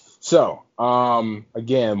 So,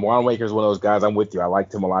 again, Wanamaker is one of those guys. I'm with you. I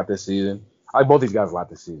liked him a lot this season. I like both these guys a lot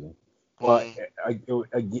this season. But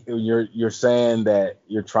you're saying that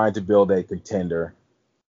you're trying to build a contender.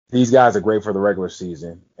 These guys are great for the regular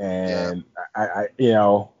season, and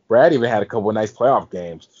Brad even had a couple of nice playoff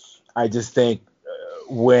games. I just think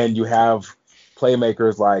when you have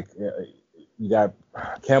playmakers like you got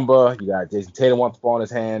Kemba, you got Jason Tatum wants the ball in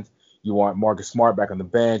his hands. You want Marcus Smart back on the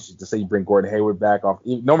bench. To say you bring Gordon Hayward back off,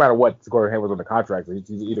 no matter what, Gordon Hayward's on the contract. He's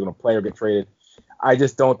either going to play or get traded. I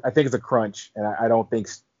just don't. I think it's a crunch, and I don't think.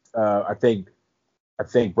 I think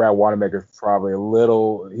Brad Wanamaker is probably a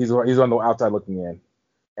little. He's on the outside looking in.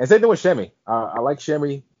 And same thing with Shemi. I like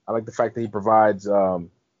Shemi. I like the fact that he provides.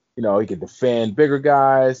 He can defend bigger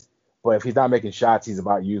guys, but if he's not making shots, he's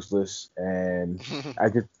about useless. And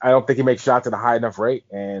I don't think he makes shots at a high enough rate.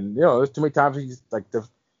 And there's too many times he's like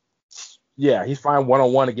he's fine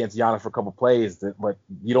one-on-one against Giannis for a couple plays, but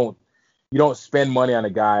you don't spend money on a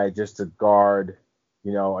guy just to guard,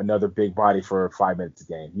 another big body for 5 minutes a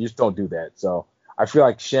game. You just don't do that. So I feel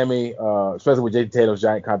like Shemi, especially with Jason Tatum's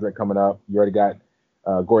giant contract coming up, you already got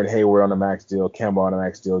Gordon Hayward on a max deal, Kemba on a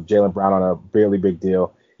max deal, Jaylen Brown on a barely big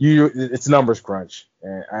deal. It's numbers crunch,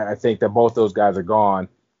 and I think that both those guys are gone,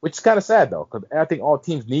 which is kind of sad though, because I think all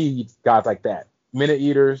teams need guys like that, minute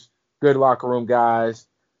eaters, good locker room guys.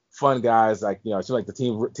 Fun guys, it seems like the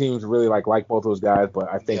teams really like both those guys,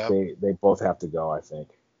 but I think they both have to go. I think.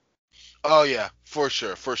 Oh yeah, for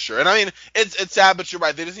sure. And I mean, it's sad, but you're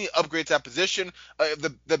right. They just need upgrades that position.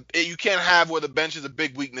 You can't have where the bench is a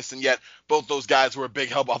big weakness, and yet both those guys were a big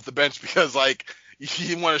help off the bench because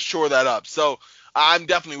you want to shore that up. So I'm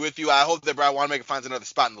definitely with you. I hope that Brad Wanamaker finds another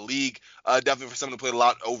spot in the league. Definitely for someone who played a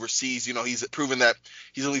lot overseas. He's proven that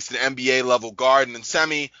he's at least an NBA level guard. And then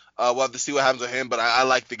Semi, we'll have to see what happens with him. But I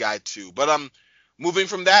like the guy too. But moving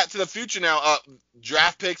from that to the future now,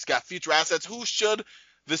 draft picks, got future assets. Who should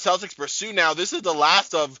the Celtics pursue now? This is the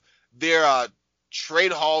last of their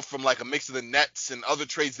trade haul from like a mix of the Nets and other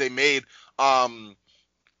trades they made.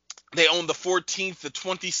 They own the 14th, the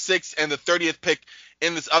 26th, and the 30th pick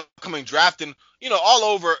in this upcoming draft. And, all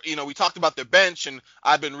over, we talked about their bench, and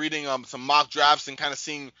I've been reading some mock drafts and kind of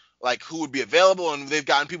seeing like who would be available. And they've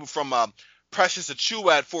gotten people from Precious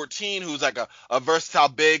Achua at 14, who's like a versatile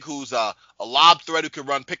big, who's a lob threat who can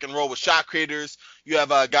run pick and roll with shot creators. You have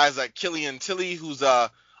guys like Killian Tilly, who's a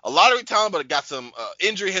lottery talent, but got some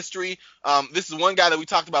injury history. This is one guy that we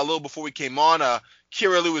talked about a little before we came on,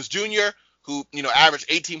 Kira Lewis Jr., who, averaged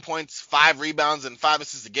 18 points, 5 rebounds, and 5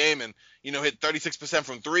 assists a game, and, hit 36%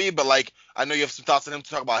 from 3. But, like, I know you have some thoughts on him to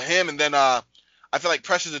talk about him. And then I feel like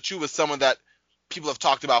Precious Achua is someone that people have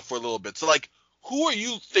talked about for a little bit. So, like, who are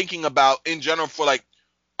you thinking about in general for, like,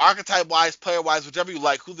 archetype-wise, player-wise, whichever you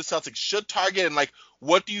like, who the Celtics should target? And, like,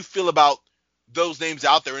 what do you feel about those names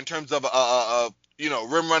out there in terms of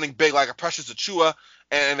rim running big like a Precious Achua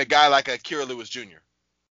and a guy like a Kira Lewis Jr.?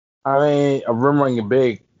 I mean, a rim running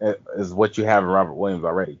big is what you have in Robert Williams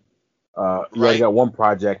already. You already got one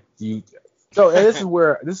project. And this is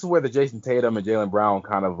where the Jason Tatum and Jaylen Brown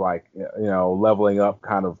kind of like leveling up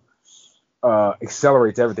kind of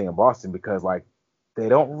accelerates everything in Boston, because like they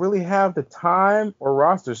don't really have the time or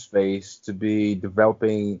roster space to be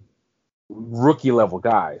developing rookie level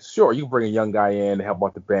guys. Sure, you can bring a young guy in to help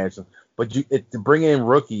off the bench, but to bring in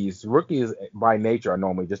rookies by nature are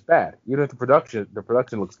normally just bad. Even if the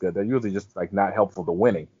production looks good, they're usually just like not helpful to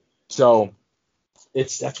winning. So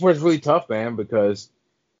that's where it's really tough, man, because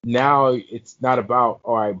now it's not about,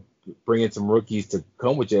 all right, bring in some rookies to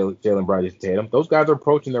come with Jaylen Brown and Tatum. Those guys are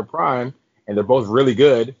approaching their prime, and they're both really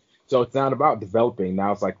good. So it's not about developing.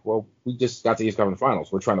 Now it's like, well, we just got to East Conference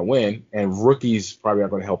Finals. We're trying to win, and rookies probably are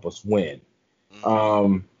going to help us win.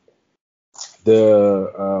 What's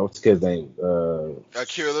the kid's name?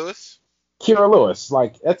 Kira Lewis. Kira Lewis,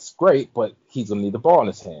 like, that's great, but he's gonna need the ball in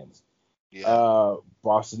his hands. Yeah.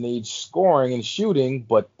 Boston needs scoring and shooting,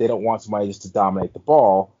 but they don't want somebody just to dominate the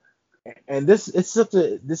ball. And this is such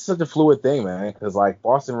a fluid thing, man, because like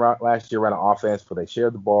Boston last year ran an offense where they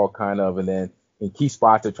shared the ball kind of, and then in key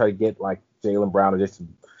spots they try to get like Jaylen Brown or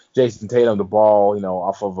Jason Tatum the ball,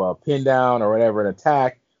 off of a pin down or whatever, an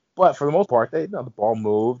attack. But for the most part, the ball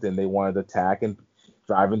moved and they wanted to attack and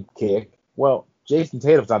drive and kick. Well, Jason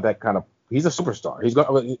Tatum's not that kind of. He's a superstar.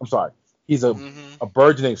 He's a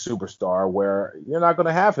burgeoning superstar where you're not going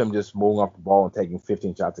to have him just moving off the ball and taking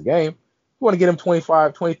 15 shots a game. You want to get him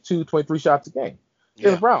 25, 22, 23 shots a game.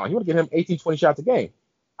 Jaylen Brown, you want to get him 18, 20 shots a game.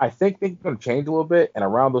 I think they're going to change a little bit. And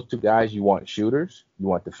around those two guys, you want shooters, you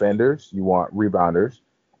want defenders, you want rebounders,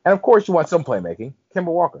 and of course you want some playmaking. Kemba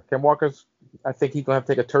Walker's, I think he's going to have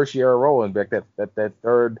to take a tertiary role and be like that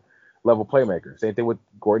third level playmaker. Same thing with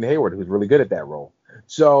Gordon Hayward, who's really good at that role.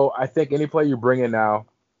 So I think any player you bring in now,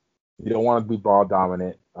 you don't want to be ball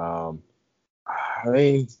dominant. I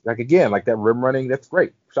mean, like again, like that rim running, that's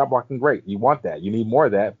great. Shot blocking, great. You want that. You need more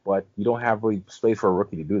of that, but you don't have really space for a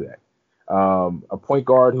rookie to do that. A point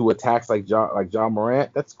guard who attacks like John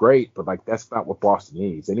Morant, that's great, but like that's not what Boston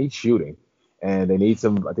needs. They need shooting, and they need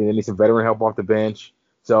some veteran help off the bench.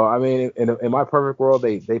 So I mean, in my perfect world,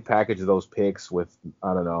 they package those picks with,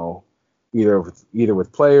 I don't know, either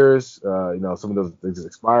with players, some of those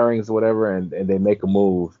expirings or whatever, and they make a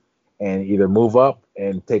move and either move up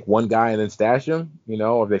and take one guy and then stash him,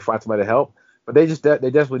 or they find somebody to help. But they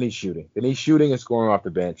desperately need shooting. They need shooting and scoring off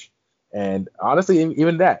the bench. And honestly,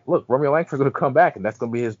 even that, look, Romeo Langford's going to come back, and that's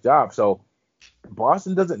going to be his job. So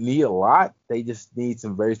Boston doesn't need a lot. They just need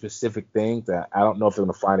some very specific things that I don't know if they're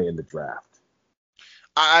going to find it in the draft.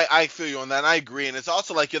 I feel you on that, and I agree. And it's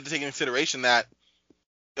also like you have to take into consideration that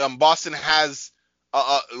Boston has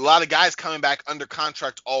a lot of guys coming back under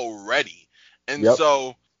contract already. And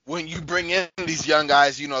so when you bring in these young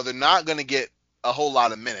guys, they're not going to get a whole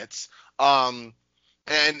lot of minutes. And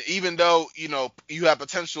even though, you have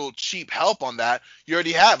potential cheap help on that, you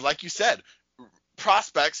already have, like you said,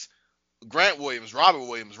 prospects, Grant Williams, Robert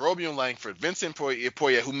Williams, Romeo Langford, Vincent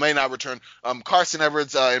Poirier, who may not return, Carson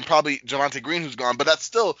Edwards, and probably Javonte Green, who's gone. But that's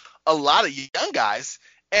still a lot of young guys.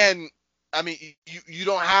 And, I mean, you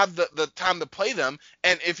don't have the time to play them.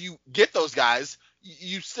 And if you get those guys,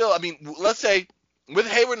 you still, I mean, let's say with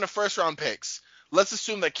Hayward in the first-round picks, let's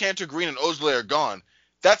assume that Cantor, Green, and Ojeleye are gone.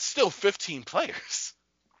 That's still 15 players.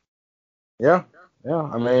 Yeah.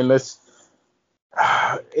 I mean, it's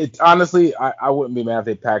honestly, I wouldn't be mad if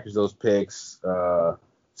they package those picks. You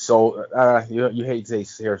hate to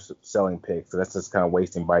say selling picks, so that's just kind of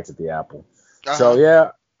wasting bites at the apple. So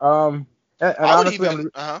yeah. And honestly,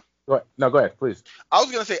 go ahead, please. I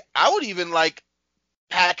was gonna say I would even like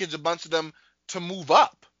package a bunch of them to move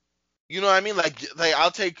up. You know what I mean? Like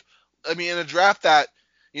I'll take. I mean, in a draft that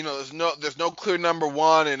there's no clear number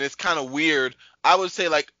one and it's kind of weird. I would say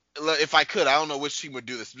like if I could, I don't know which team would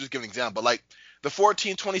do this. I'm just giving an example. Like the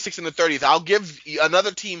 14th, 26th, and the 30th. I'll give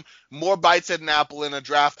another team more bites at an apple in a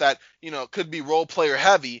draft that, could be role player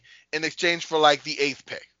heavy in exchange for like the 8th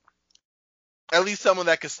pick. At least someone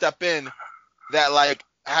that could step in that like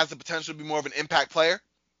has the potential to be more of an impact player.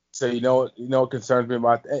 So what concerns me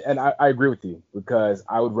about, and I agree with you, because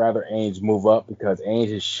I would rather Ainge move up, because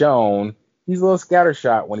Ainge has shown he's a little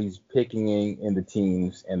scattershot when he's picking in the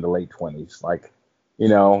teams in the late 20s. Like,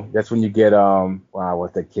 that's when you get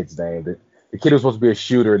what's that kid's name? The kid was supposed to be a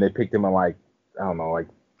shooter, and they picked him in like, I don't know, like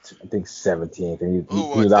I think 17th, and he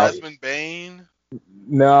was out. Desmond Bain?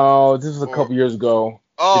 No, this was a couple years ago.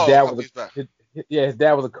 Oh, his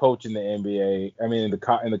dad was a coach in the NBA. I mean, in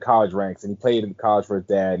the college ranks, and he played in college for his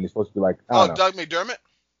dad. And he's supposed to be like, I don't know. Doug McDermott?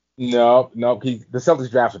 No. The Celtics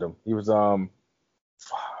drafted him. He was I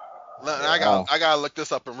gotta look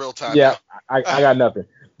this up in real time. Yeah, I got nothing.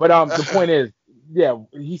 But the point is, yeah,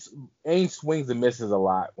 Ainge swings and misses a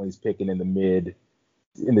lot when he's picking in the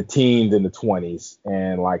teens, in the 20s,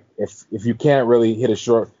 and like if you can't really hit a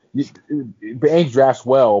short, Ainge drafts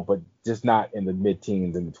well, but just not in the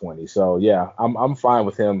mid-teens and the 20s. So yeah, I'm fine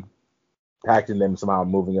with him packing them somehow,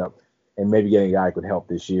 moving up, and maybe getting a guy who could help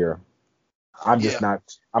this year. I'm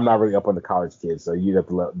not really up on the college kids, so you have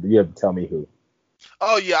to tell me who.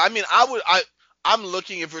 Oh yeah, I mean, I'm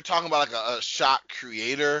looking, if we're talking about like a shot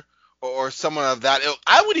creator or someone of that ilk.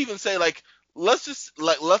 I would even say like let's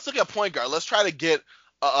look at point guard. Let's try to get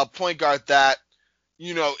a point guard that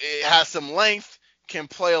it has some length, can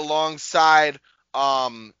play alongside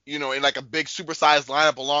in like a big supersized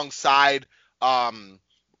lineup alongside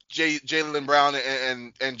Jaylen Brown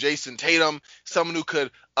and Jason Tatum, someone who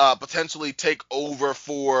could potentially take over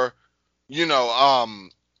for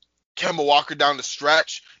Kemba Walker down the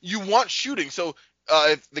stretch. You want shooting, so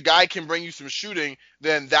if the guy can bring you some shooting,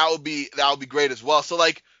 then that would be great as well. So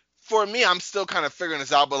like for me, I'm still kind of figuring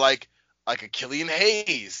this out, but like a Killian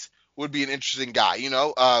Hayes would be an interesting guy.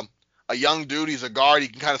 A young dude, he's a guard, he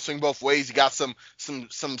can kind of swing both ways. He got some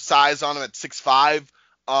size on him at 6'5".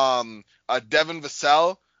 Devin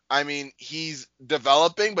Vassell, I mean, he's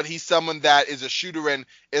developing, but he's someone that is a shooter and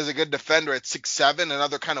is a good defender at 6'7",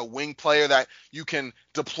 another kind of wing player that you can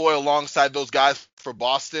deploy alongside those guys for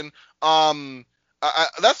Boston.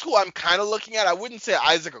 That's who I'm kind of looking at. I wouldn't say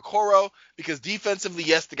Isaac Okoro, because defensively,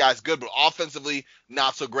 yes, the guy's good, but offensively,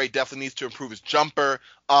 not so great. Definitely needs to improve his jumper.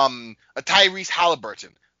 A Tyrese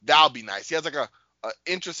Halliburton, that would be nice. He has like a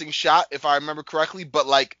interesting shot, if I remember correctly, but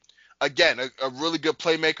like, again, a really good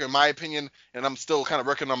playmaker in my opinion, and I'm still kind of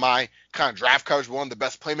working on my kind of draft coverage, one of the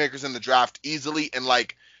best playmakers in the draft easily, and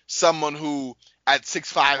like someone who at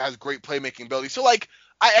 6'5" has great playmaking ability. So like,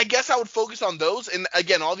 I guess I would focus on those, and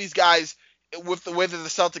again, all these guys, with the way that the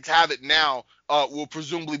Celtics have it now, will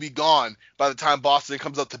presumably be gone by the time Boston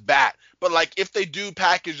comes up to bat. But like, if they do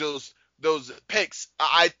package those picks,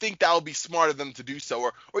 I think that would be smart of them to do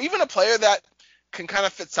so, or even a player that can kind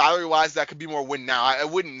of fit salary-wise that could be more win now. I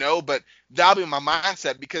wouldn't know, but that'll be my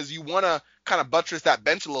mindset, because you want to kind of buttress that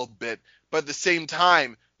bench a little bit, but at the same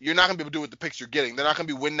time, you're not going to be able to do with the picks you're getting. They're not going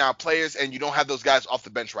to be win now players, and you don't have those guys off the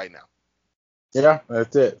bench right now. Yeah,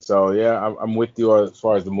 that's it. So yeah, I'm with you as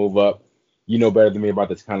far as the move up. You know better than me about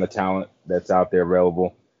this kind of talent that's out there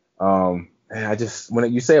available. And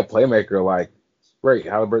when you say a playmaker, like, great,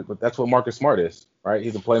 Halliburton, that's what Marcus Smart is, right?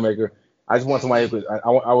 He's a playmaker. I just want somebody who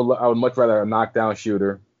I would much rather a knockdown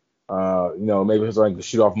shooter. Maybe someone can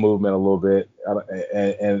shoot off movement a little bit,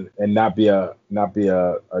 and not be a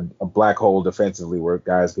black hole defensively where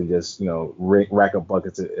guys can just rack up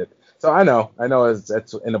buckets. So I know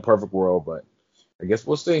that's in a perfect world, but I guess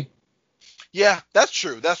we'll see. Yeah, that's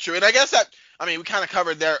true. And I guess we kind of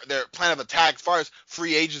covered their plan of attack. As far as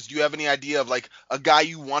free agents, do you have any idea of like a guy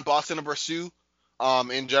you want Boston to pursue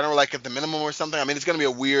in general, like at the minimum or something? I mean, it's going to be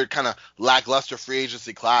a weird kind of lackluster free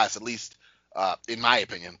agency class, at least in my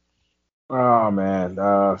opinion. Oh, man.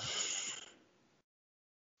 I'm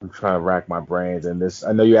trying to rack my brains. And this,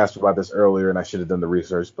 I know you asked about this earlier, and I should have done the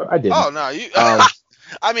research, but I didn't. Oh, no.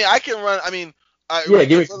 I can run. Yeah,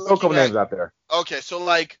 give me a couple names out there. Okay, so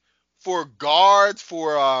like for guards,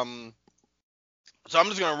 so I'm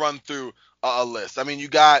just going to run through a list. I mean, you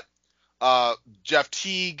got Jeff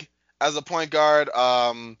Teague as a point guard.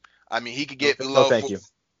 He could get low. No, thank you.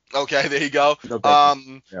 Okay, there you go. No,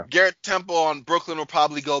 yeah. Garrett Temple on Brooklyn will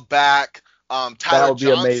probably go back. Tyler that would be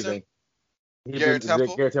Johnson, amazing. Garrett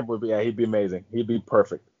Temple would be, he'd be amazing. He'd be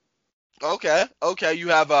perfect. Okay. You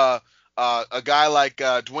have a guy like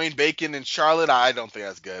Dwayne Bacon in Charlotte. I don't think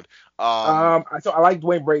that's good. So I like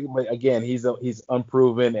Dwayne Bacon, but again, he's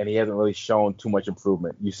unproven and he hasn't really shown too much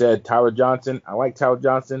improvement. You said Tyler Johnson. I like Tyler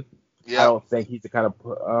Johnson. Yeah. I don't think he's the kind of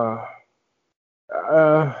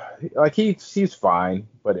Uh, like he's fine,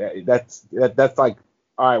 but that's like,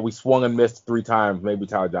 all right, we swung and missed 3 times, maybe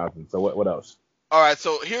Tyler Johnson. So what else? All right,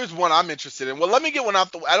 so here's one I'm interested in. Well, let me get one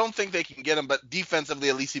out the. I don't think they can get him, but defensively,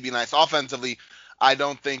 at least he'd be nice. Offensively, I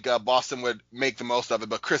don't think Boston would make the most of it.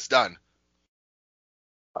 But Chris Dunn.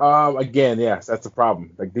 Again, yes, that's the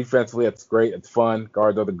problem. Like defensively, it's great, it's fun.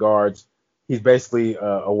 Guards are the guards. He's basically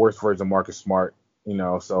a worse version of Marcus Smart,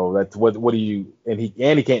 So that's what do you and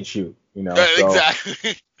he can't shoot, So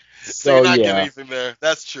Exactly. So so you're not getting yeah, anything there.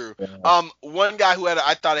 That's true. yeah. One guy who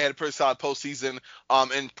I thought he had a pretty solid postseason,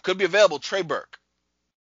 and could be available, Trey Burke.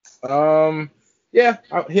 Yeah,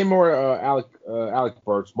 him or Alec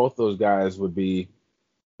Burks, both those guys would be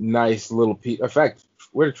nice little piece. In fact,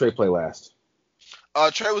 where did Trey play last?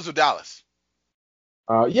 Trey was with Dallas.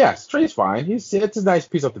 Yes, Trey's fine. It's a nice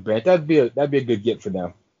piece off the bench. That'd be a good get for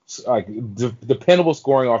them. Like dependable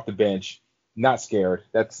scoring off the bench, not scared.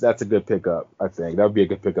 That's a good pickup. I think that would be a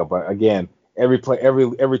good pickup. But again, every team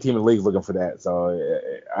in the league is looking for that. So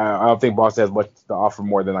I don't think Boston has much to offer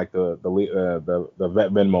more than like the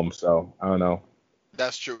vet minimum. So I don't know.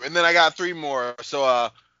 That's true. And then I got 3 more. So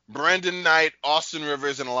Brandon Knight, Austin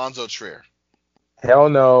Rivers, and Alonzo Trier. Hell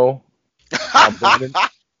no.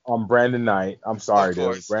 On Brandon Knight. I'm sorry,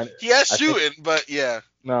 dude. He has shooting, but yeah.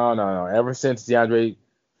 No. Ever since DeAndre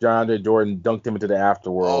Jordan dunked him into the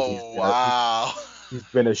afterworld, he's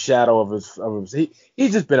been a shadow of his.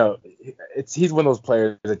 He's just been he's one of those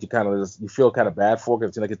players that you feel kind of bad for,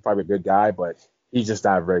 because it seems like he's probably a good guy, but he's just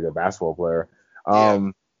not a very good basketball player.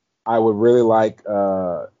 I would really like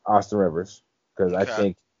Austin Rivers, because I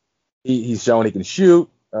think he's shown he can shoot.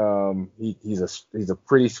 He's a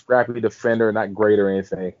pretty scrappy defender, not great or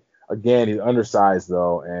anything. Again, he's undersized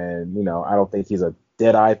though, and I don't think he's a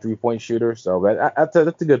dead-eye 3-point shooter. So that's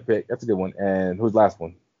a good pick. That's a good one. And who's the last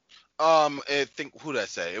one? Who did I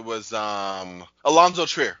say? It was Alonzo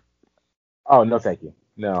Trier. Oh no, thank you.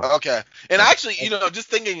 No. Okay. And actually, just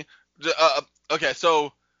thinking. Okay,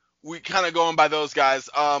 so we kind of going by those guys.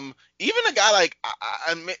 Even a guy like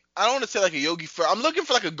I don't want to say like a Yogi Ferrell. I'm looking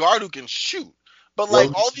for like a guard who can shoot. But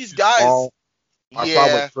like all these guys,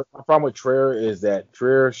 my problem with Trier is that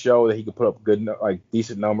Trier showed that he could put up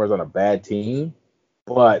decent numbers on a bad team,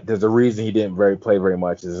 but there's a reason he didn't play very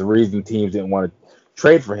much. There's a reason teams didn't want to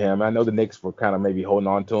trade for him. I know the Knicks were kind of maybe holding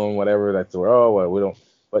on to him, whatever. That's where we don't.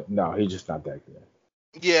 But no, he's just not that good.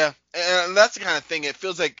 Yeah, and that's the kind of thing. It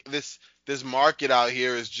feels like this market out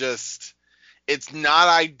here is just, it's not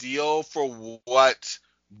ideal for what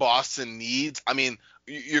Boston needs. I mean,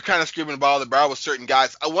 you're kind of screaming about the barrel with certain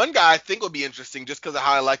guys. One guy I think would be interesting just because of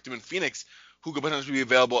how I liked him in Phoenix, who could potentially be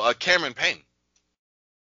available, Cameron Payne.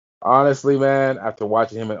 Honestly, man, after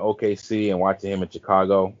watching him in OKC and watching him in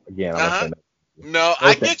Chicago, again, I'm not saying that. No,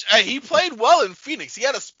 I get you. He played well in Phoenix. He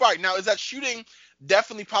had a spark. Now, is that shooting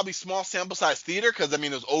definitely probably small sample size theater? Because, I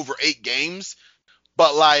mean, it was over 8 games.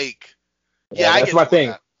 But, like, yeah, that's my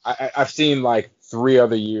thing. I've seen, like, 3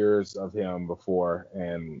 other years of him before,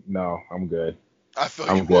 and no, I'm good.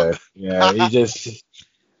 I'm good. Yeah, he just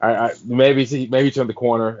maybe turn the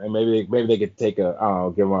corner, and maybe they could take give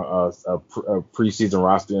him a preseason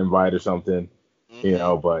roster invite or something,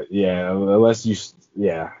 But yeah, unless he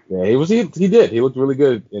did. He looked really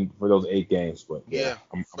good for those 8 games, but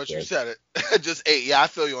I'm but good. You said it, just 8. Yeah, I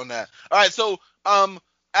feel you on that. All right, so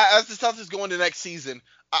as the Celtics go into next season,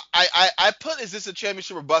 I put, is this a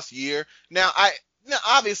championship or bust year? Now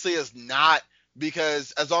obviously it's not.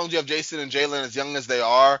 Because as long as you have Jason and Jalen as young as they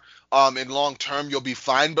are, in long term, you'll be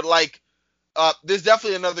fine. But there's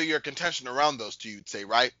definitely another year of contention around those 2, you'd say,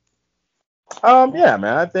 right? Yeah,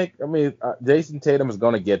 man. I mean, Jason Tatum is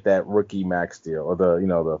going to get that rookie max deal, or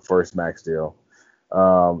the first max deal,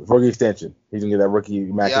 rookie extension. He's going to get that rookie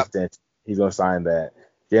max extension. He's going to sign that.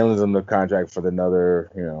 Jalen's on the contract for another,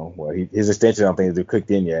 his extension I don't think is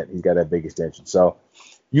kicked in yet. He's got that big extension, so.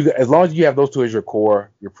 As long as you have those 2 as your core,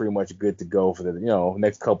 you're pretty much good to go for the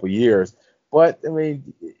next couple of years. But I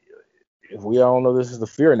mean, we all know this is the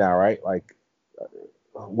fear now, right? Like,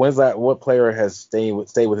 what player has stayed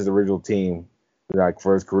with his original team like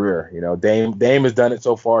for his career? Dame has done it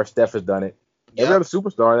so far. Steph has done it. Every other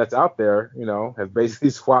superstar that's out there, has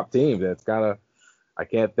basically swapped teams. That's kind of, I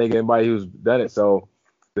can't think of anybody who's done it. So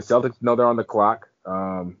the Celtics know they're on the clock.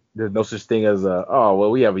 There's no such thing as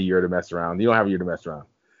we have a year to mess around. You don't have a year to mess around.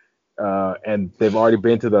 And they've already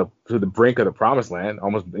been to the brink of the promised land,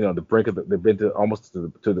 almost the brink of they've been to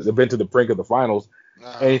the brink of the finals.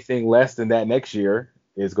 Anything less than that next year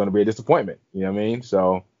is going to be a disappointment. You know what I mean?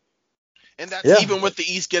 So And that's Yeah. even with the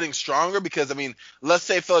East getting stronger because, I mean, let's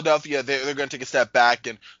say Philadelphia, they're going to take a step back,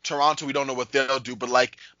 and Toronto, we don't know what they'll do, but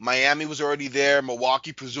like Miami was already there,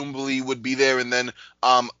 Milwaukee presumably would be there, and then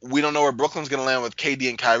we don't know where Brooklyn's going to land with KD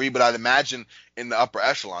and Kyrie, but I'd imagine in the upper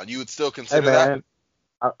echelon. You would still Hey consider that? man,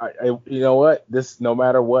 you know what? This no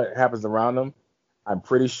matter what happens around them, I'm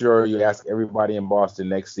pretty sure you ask everybody in Boston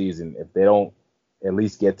next season if they don't at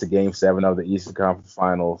least get to Game 7 of the Eastern Conference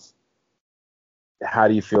Finals. How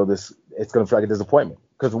do you feel this? It's going to feel like a disappointment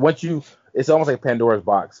because it's almost like Pandora's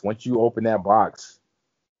box. Once you open that box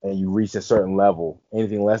and you reach a certain level,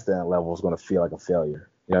 anything less than that level is going to feel like a failure.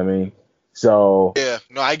 You know what I mean? So, Yeah,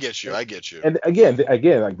 no, I get you. I get you. and again,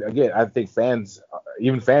 I think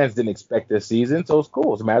even fans didn't expect this season, so it's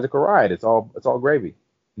cool. It's a magical ride. It's all gravy.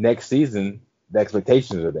 Next season, the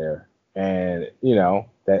expectations are there, and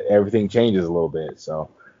that everything changes a little bit.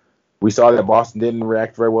 So we saw that Boston didn't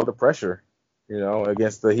react very well to pressure,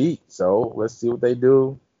 against the Heat. So let's see what they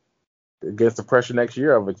do against the pressure next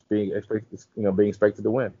year of being expected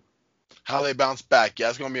to win. How they bounce back. Yeah,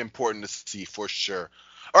 it's going to be important to see for sure.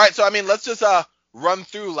 All right, so I mean, let's just run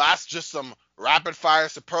through just some rapid fire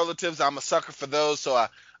superlatives. I'm a sucker for those, so I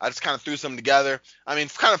just kind of threw some together. I mean,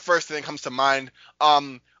 kind of first thing that comes to mind.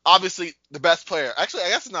 Obviously the best player. Actually, I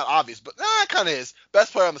guess it's not obvious, but it kind of is.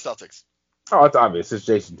 Best player on the Celtics. Oh, it's obvious. It's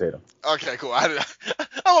Jason Tatum. Okay, cool. I'm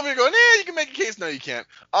over here going, you can make a case. No, you can't.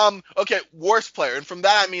 Okay, worst player, and from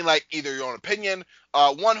that I mean like either your own opinion,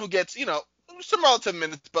 one who gets some relative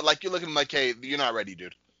minutes, but like you're looking like, hey, you're not ready,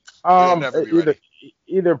 dude. You'll never be ready.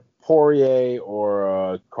 Either Poirier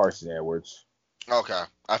or Carson Edwards. Okay,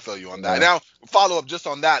 I feel you on that. Now, follow up just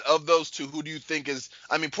on that. Of those two, who do you think is?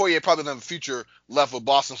 I mean, Poirier probably doesn't have a future left with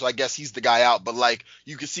Boston, so I guess he's the guy out. But like,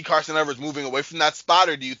 you can see Carson Edwards moving away from that spot,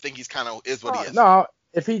 or do you think he's kind of is what he is? No,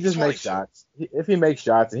 if he just makes shots,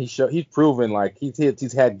 and he's proven like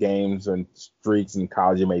he's had games and streaks in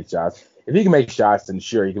college he made shots. If he can make shots, then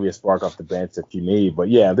sure he can be a spark off the bench if you need. But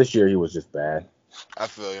yeah, this year he was just bad. I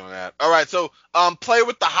feel you on that. All right, so player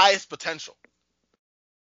with the highest potential.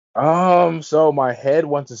 So my head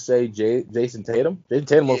wants to say Jason Tatum. Jason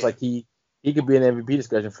Tatum looks like he could be an MVP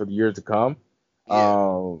discussion for the years to come.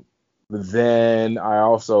 Yeah. But then I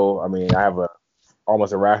have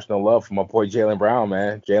almost irrational love for my boy Jaylen Brown,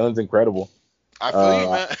 man. Jaylen's incredible. I feel you,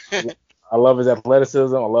 man. I love his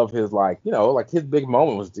athleticism. I love his his big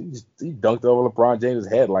moment was he dunked over LeBron James'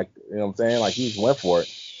 head, like, you know what I'm saying? Like he just went for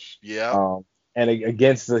it. Yeah. And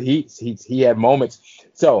against the Heat, he had moments.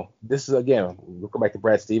 So this is, again, we'll go back to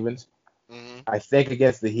Brad Stevens. Mm-hmm. I think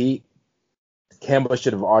against the Heat, Kemba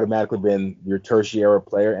should have automatically been your tertiary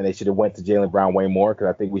player, and they should have went to Jaylen Brown way more, because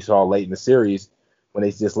I think we saw late in the series when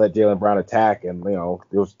they just let Jaylen Brown attack, and he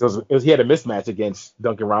had a mismatch against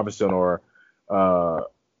Duncan Robinson or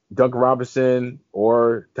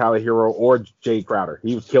Tyler Hero or Jay Crowder.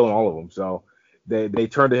 He was killing all of them. So they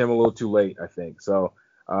turned to him a little too late, I think. So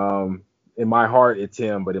in my heart, it's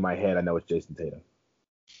him, but in my head, I know it's Jason Tatum.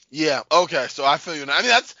 Yeah. Okay. So I feel you. I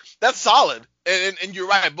mean, that's solid, and you're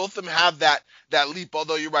right. Both of them have that leap.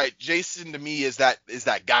 Although you're right, Jason to me is that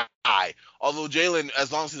guy. Although Jaylen,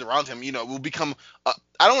 as long as he's around him, will become I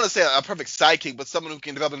don't want to say a perfect sidekick, but someone who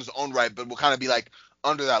can develop in his own right, but will kind of be like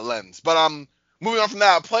under that lens. But moving on from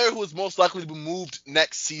that, a player who is most likely to be moved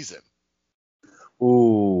next season.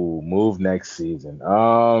 Ooh, move next season.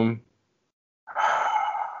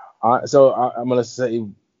 So I'm gonna say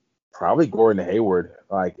probably Gordon Hayward.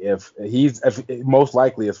 Like if most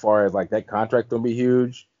likely, as far as like that contract gonna be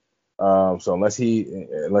huge. So unless he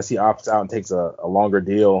opts out and takes a longer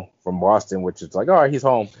deal from Boston, which is like, all right, he's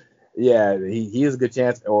home. Yeah, he has a good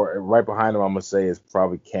chance. Or right behind him, I'm gonna say is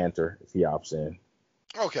probably Cantor if he opts in.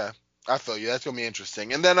 Okay, I feel you. That's gonna be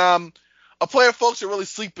interesting. And then a player folks are really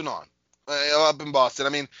sleeping on up in Boston. I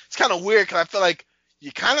mean, it's kind of weird because I feel like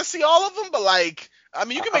you kind of see all of them, but like, I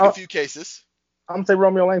mean, you can make a few cases. I'm gonna say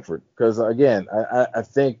Romeo Langford because again, I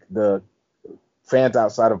think the fans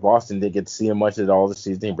outside of Boston didn't get to see him much at all this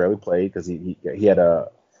season. He barely played because he had I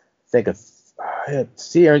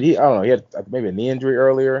don't know, he had maybe a knee injury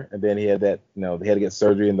earlier, and then he had that, they had to get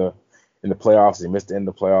surgery in the playoffs. He missed the end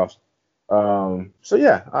of the playoffs. So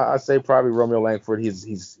yeah, I say probably Romeo Langford. He's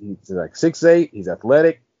like 6'8". He's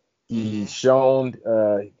athletic. He's shown,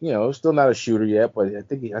 still not a shooter yet, but I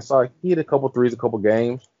think I saw he hit a couple threes, a couple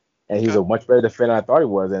games, and he's a much better defender than I thought he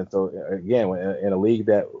was. And so again, in a league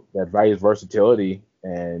that values versatility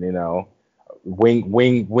and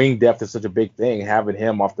wing depth is such a big thing, having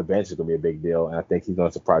him off the bench is gonna be a big deal, and I think he's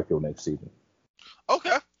gonna surprise people next season.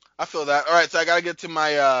 Okay, I feel that. All right, so I gotta get to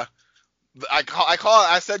my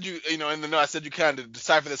I said you know in the note I said you kind of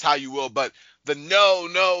decipher this how you will, but the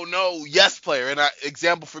no yes player, and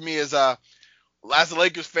example for me is as a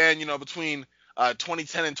Lakers fan, you know, between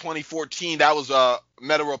 2010 and 2014, that was a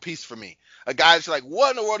meta world peace for me. A guy that's like, what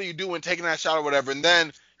in the world are you doing taking that shot or whatever? And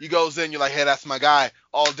then you goes in, you're like, hey, that's my guy.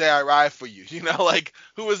 All day I ride for you. You know, like,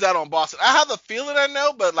 who is that on Boston? I have a feeling I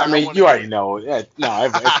know, but I like, I mean, want to you hear already know. Yeah, no,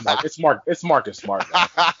 it's Marcus Smart, man.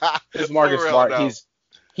 It's For Marcus real, Smart. no.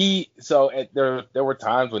 There were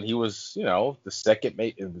times when he was, you know, the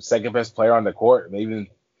second best player on the court. And even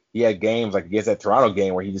he had games like against that Toronto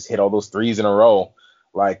game where he just hit all those threes in a row.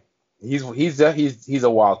 Like he's a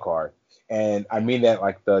wild card, and I mean that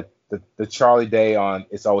like the Charlie Day on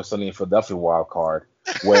It's Always Sunny in Philadelphia wild card,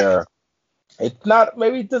 where it's not,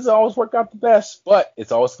 maybe it doesn't always work out the best, but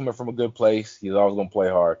it's always coming from a good place. He's always gonna play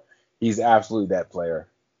hard. He's absolutely that player.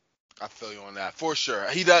 I feel you on that for sure.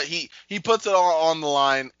 He does. He puts it all on the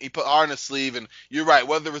line. He put heart in his sleeve, and you're right.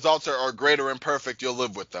 Whether the results are great or imperfect, you'll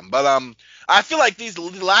live with them. But I feel like these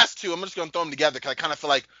last two, I'm just gonna throw them together because I kind of feel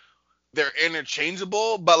like they're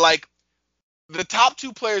interchangeable. But like the top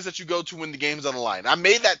two players that you go to when the game's on the line, I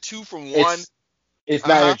made that two from one. It's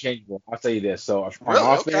not Uh-huh. interchangeable. I'll tell you this. So on Really?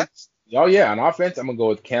 Okay. offense, oh yeah, on offense, I'm gonna go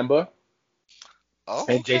with Kemba Oh,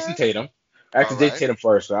 and Jason okay. Tatum. All Actually, Jason right. Tatum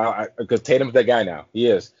first, because Tatum's that guy now. He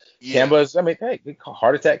is. Yeah. Kemba's. I mean, hey,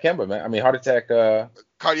 heart attack Kemba, man. I mean, heart attack. Cardiac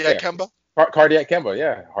Yeah, Kemba. cardiac Kemba.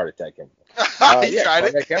 Yeah, heart attack Kemba. He Yeah, tried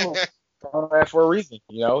cardiac Kemba. it. That's for a reason.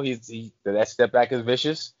 You know, that step back is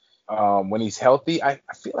vicious. When he's healthy, I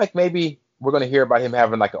feel like maybe we're gonna hear about him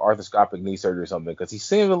having like an arthroscopic knee surgery or something because he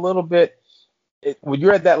seems a little bit. When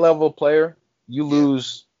you're at that level of player, you Yeah.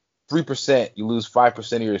 lose 3%, you lose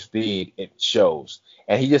 5% of your speed. It shows,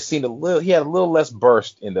 and he just seemed a little. He had a little less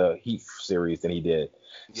burst in the Heat series than he did.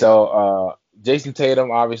 Yeah. So Jason Tatum,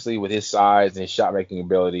 obviously, with his size and his shot making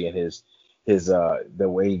ability and his the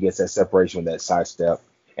way he gets that separation with that sidestep,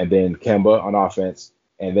 and then Kemba on offense,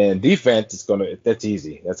 and then defense. That's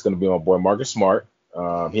easy. That's gonna be my boy Marcus Smart.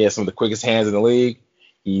 He has some of the quickest hands in the league.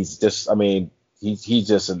 He's just, I mean, he's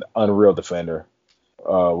just an unreal defender.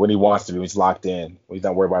 When he wants to be, when he's locked in, when he's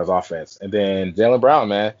not worried about his offense. And then Jaylen Brown,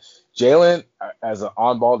 man. Jaylen, as an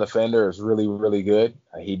on-ball defender, is really, really good.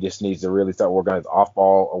 He just needs to really start working on his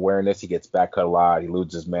off-ball awareness. He gets back cut a lot. He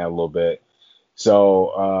loses his man a little bit.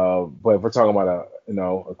 So, but if we're talking about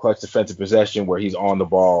a clutch defensive possession where he's on the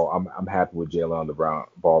ball, I'm happy with Jaylen on the Brown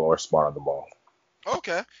ball or Smart on the ball.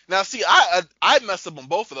 Okay. Now, see, I messed up on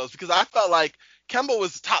both of those because I felt like Kemba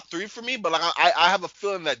was top three for me, but like I have a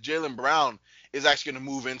feeling that Jaylen Brown is actually going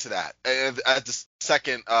to move into that as the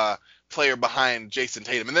second player behind Jason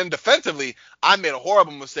Tatum. And then defensively, I made a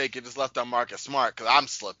horrible mistake and just left on Marcus Smart because I'm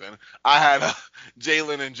slipping. I had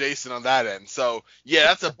Jaylen and Jason on that end. So yeah,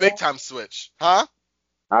 that's a big time switch, huh?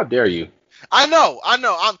 How dare you? I know.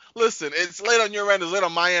 Listen, it's late on your end, it's late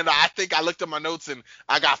on my end. I think I looked at my notes and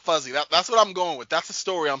I got fuzzy. That's what I'm going with. That's the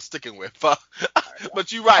story I'm sticking with.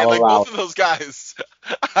 But you're right. I'll Like allow both of those guys,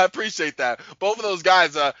 I appreciate that. Both of those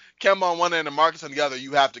guys, Kemba on one end and Marcus on the other,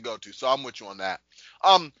 you have to go to. So I'm with you on that.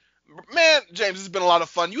 Um, man, James, this has been a lot of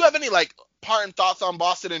fun. You have any like parting thoughts on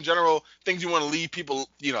Boston in general? Things you want to leave people,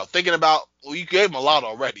 thinking about? Well, you gave them a lot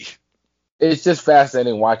already. It's just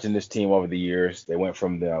fascinating watching this team over the years. They went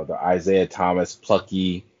from the Isaiah Thomas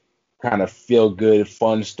plucky kind of feel good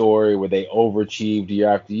fun story where they overachieved year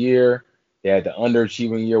after year. They had the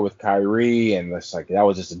underachieving year with Kyrie, and it's like that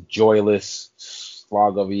was just a joyless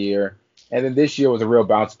slog of a year. And then this year was a real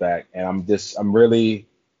bounce back, and I'm really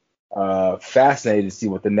fascinated to see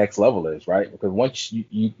what the next level is, right? Because once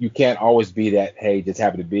you can't always be that, hey, just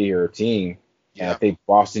happy to be here team. And I Yeah. think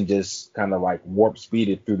Boston just kind of like warp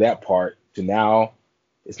speeded through that part to now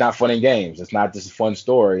it's not fun and games. It's not just a fun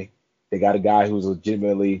story. They got a guy who's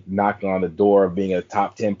legitimately knocking on the door of being a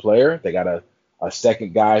top 10 player. They got a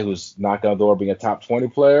second guy who's knocking on the door of being a top 20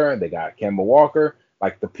 player. They got Kemba Walker.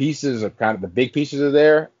 Like the pieces are kind of the big pieces are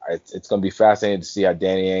there. It's going to be fascinating to see how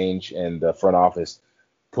Danny Ainge and the front office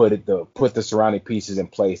put the surrounding pieces in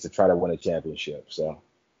place to try to win a championship. So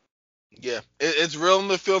Yeah, it's real in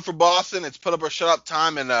the field for Boston. It's put up or shut up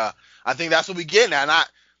time, and I think that's what we get now. And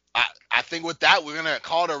I think with that, we're gonna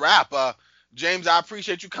call it a wrap. James, I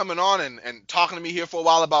appreciate you coming on and talking to me here for a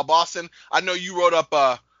while about Boston. I know you wrote up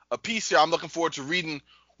a piece here. I'm looking forward to reading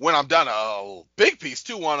when I'm done. A big piece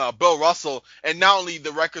too on Bill Russell, and not only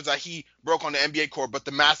the records that he broke on the NBA court, but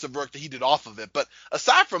the massive work that he did off of it. But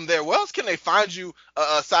aside from there, where else can they find you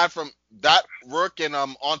aside from that work and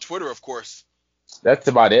on Twitter, of course? that's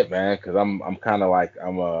about it, man. Because I'm kind of like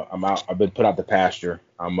I'm out. I've been put out the pasture.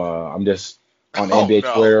 I'm just on Oh NBA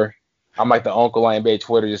no. Twitter. I'm like the uncle on NBA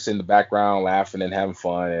Twitter, just in the background laughing and having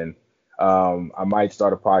fun. And I might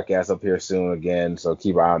start a podcast up here soon again, so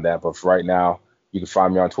keep an eye on that. But for right now, you can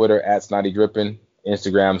find me on Twitter at SnottyDrippin',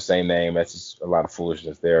 Instagram, same name. That's just a lot of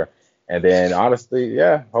foolishness there. And then honestly,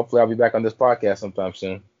 yeah, hopefully I'll be back on this podcast sometime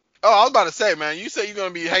soon. Oh, I was about to say, man, you say you're going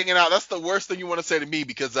to be hanging out. That's the worst thing you want to say to me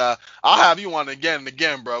because I'll have you on again and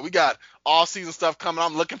again, bro. We got all season stuff coming.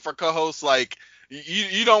 I'm looking for co-hosts. Like,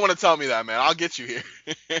 you don't want to tell me that, man. I'll get you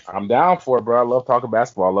here. I'm down for it, bro. I love talking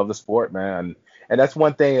basketball. I love the sport, man. And that's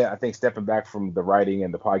one thing I think stepping back from the writing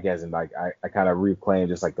and the podcasting, like I kind of reclaim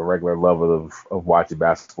just like the regular level of watching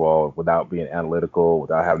basketball without being analytical,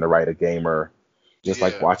 without having to write a gamer, just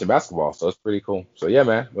like watching basketball. So it's pretty cool. So yeah,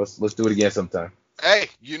 man, let's do it again sometime. Hey,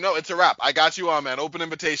 it's a wrap. I got you on, man. Open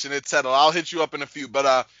invitation. It's settled. I'll hit you up in a few.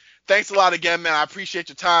 But thanks a lot again, man. I appreciate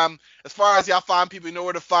your time. As far as y'all find people, you know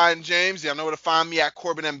where to find James. Y'all know where to find me at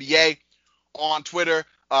Corbin NBA on Twitter,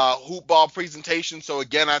 Hoopball Presentation. So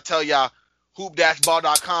again, I tell y'all,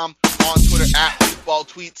 hoop-ball.com, on Twitter at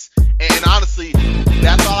hoopballtweets. And honestly,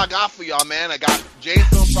 that's all I got for y'all, man. I got James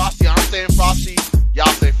feeling frosty. I'm staying frosty. Y'all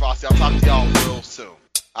stay frosty. I'll talk to y'all real soon.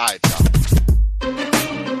 All right, y'all.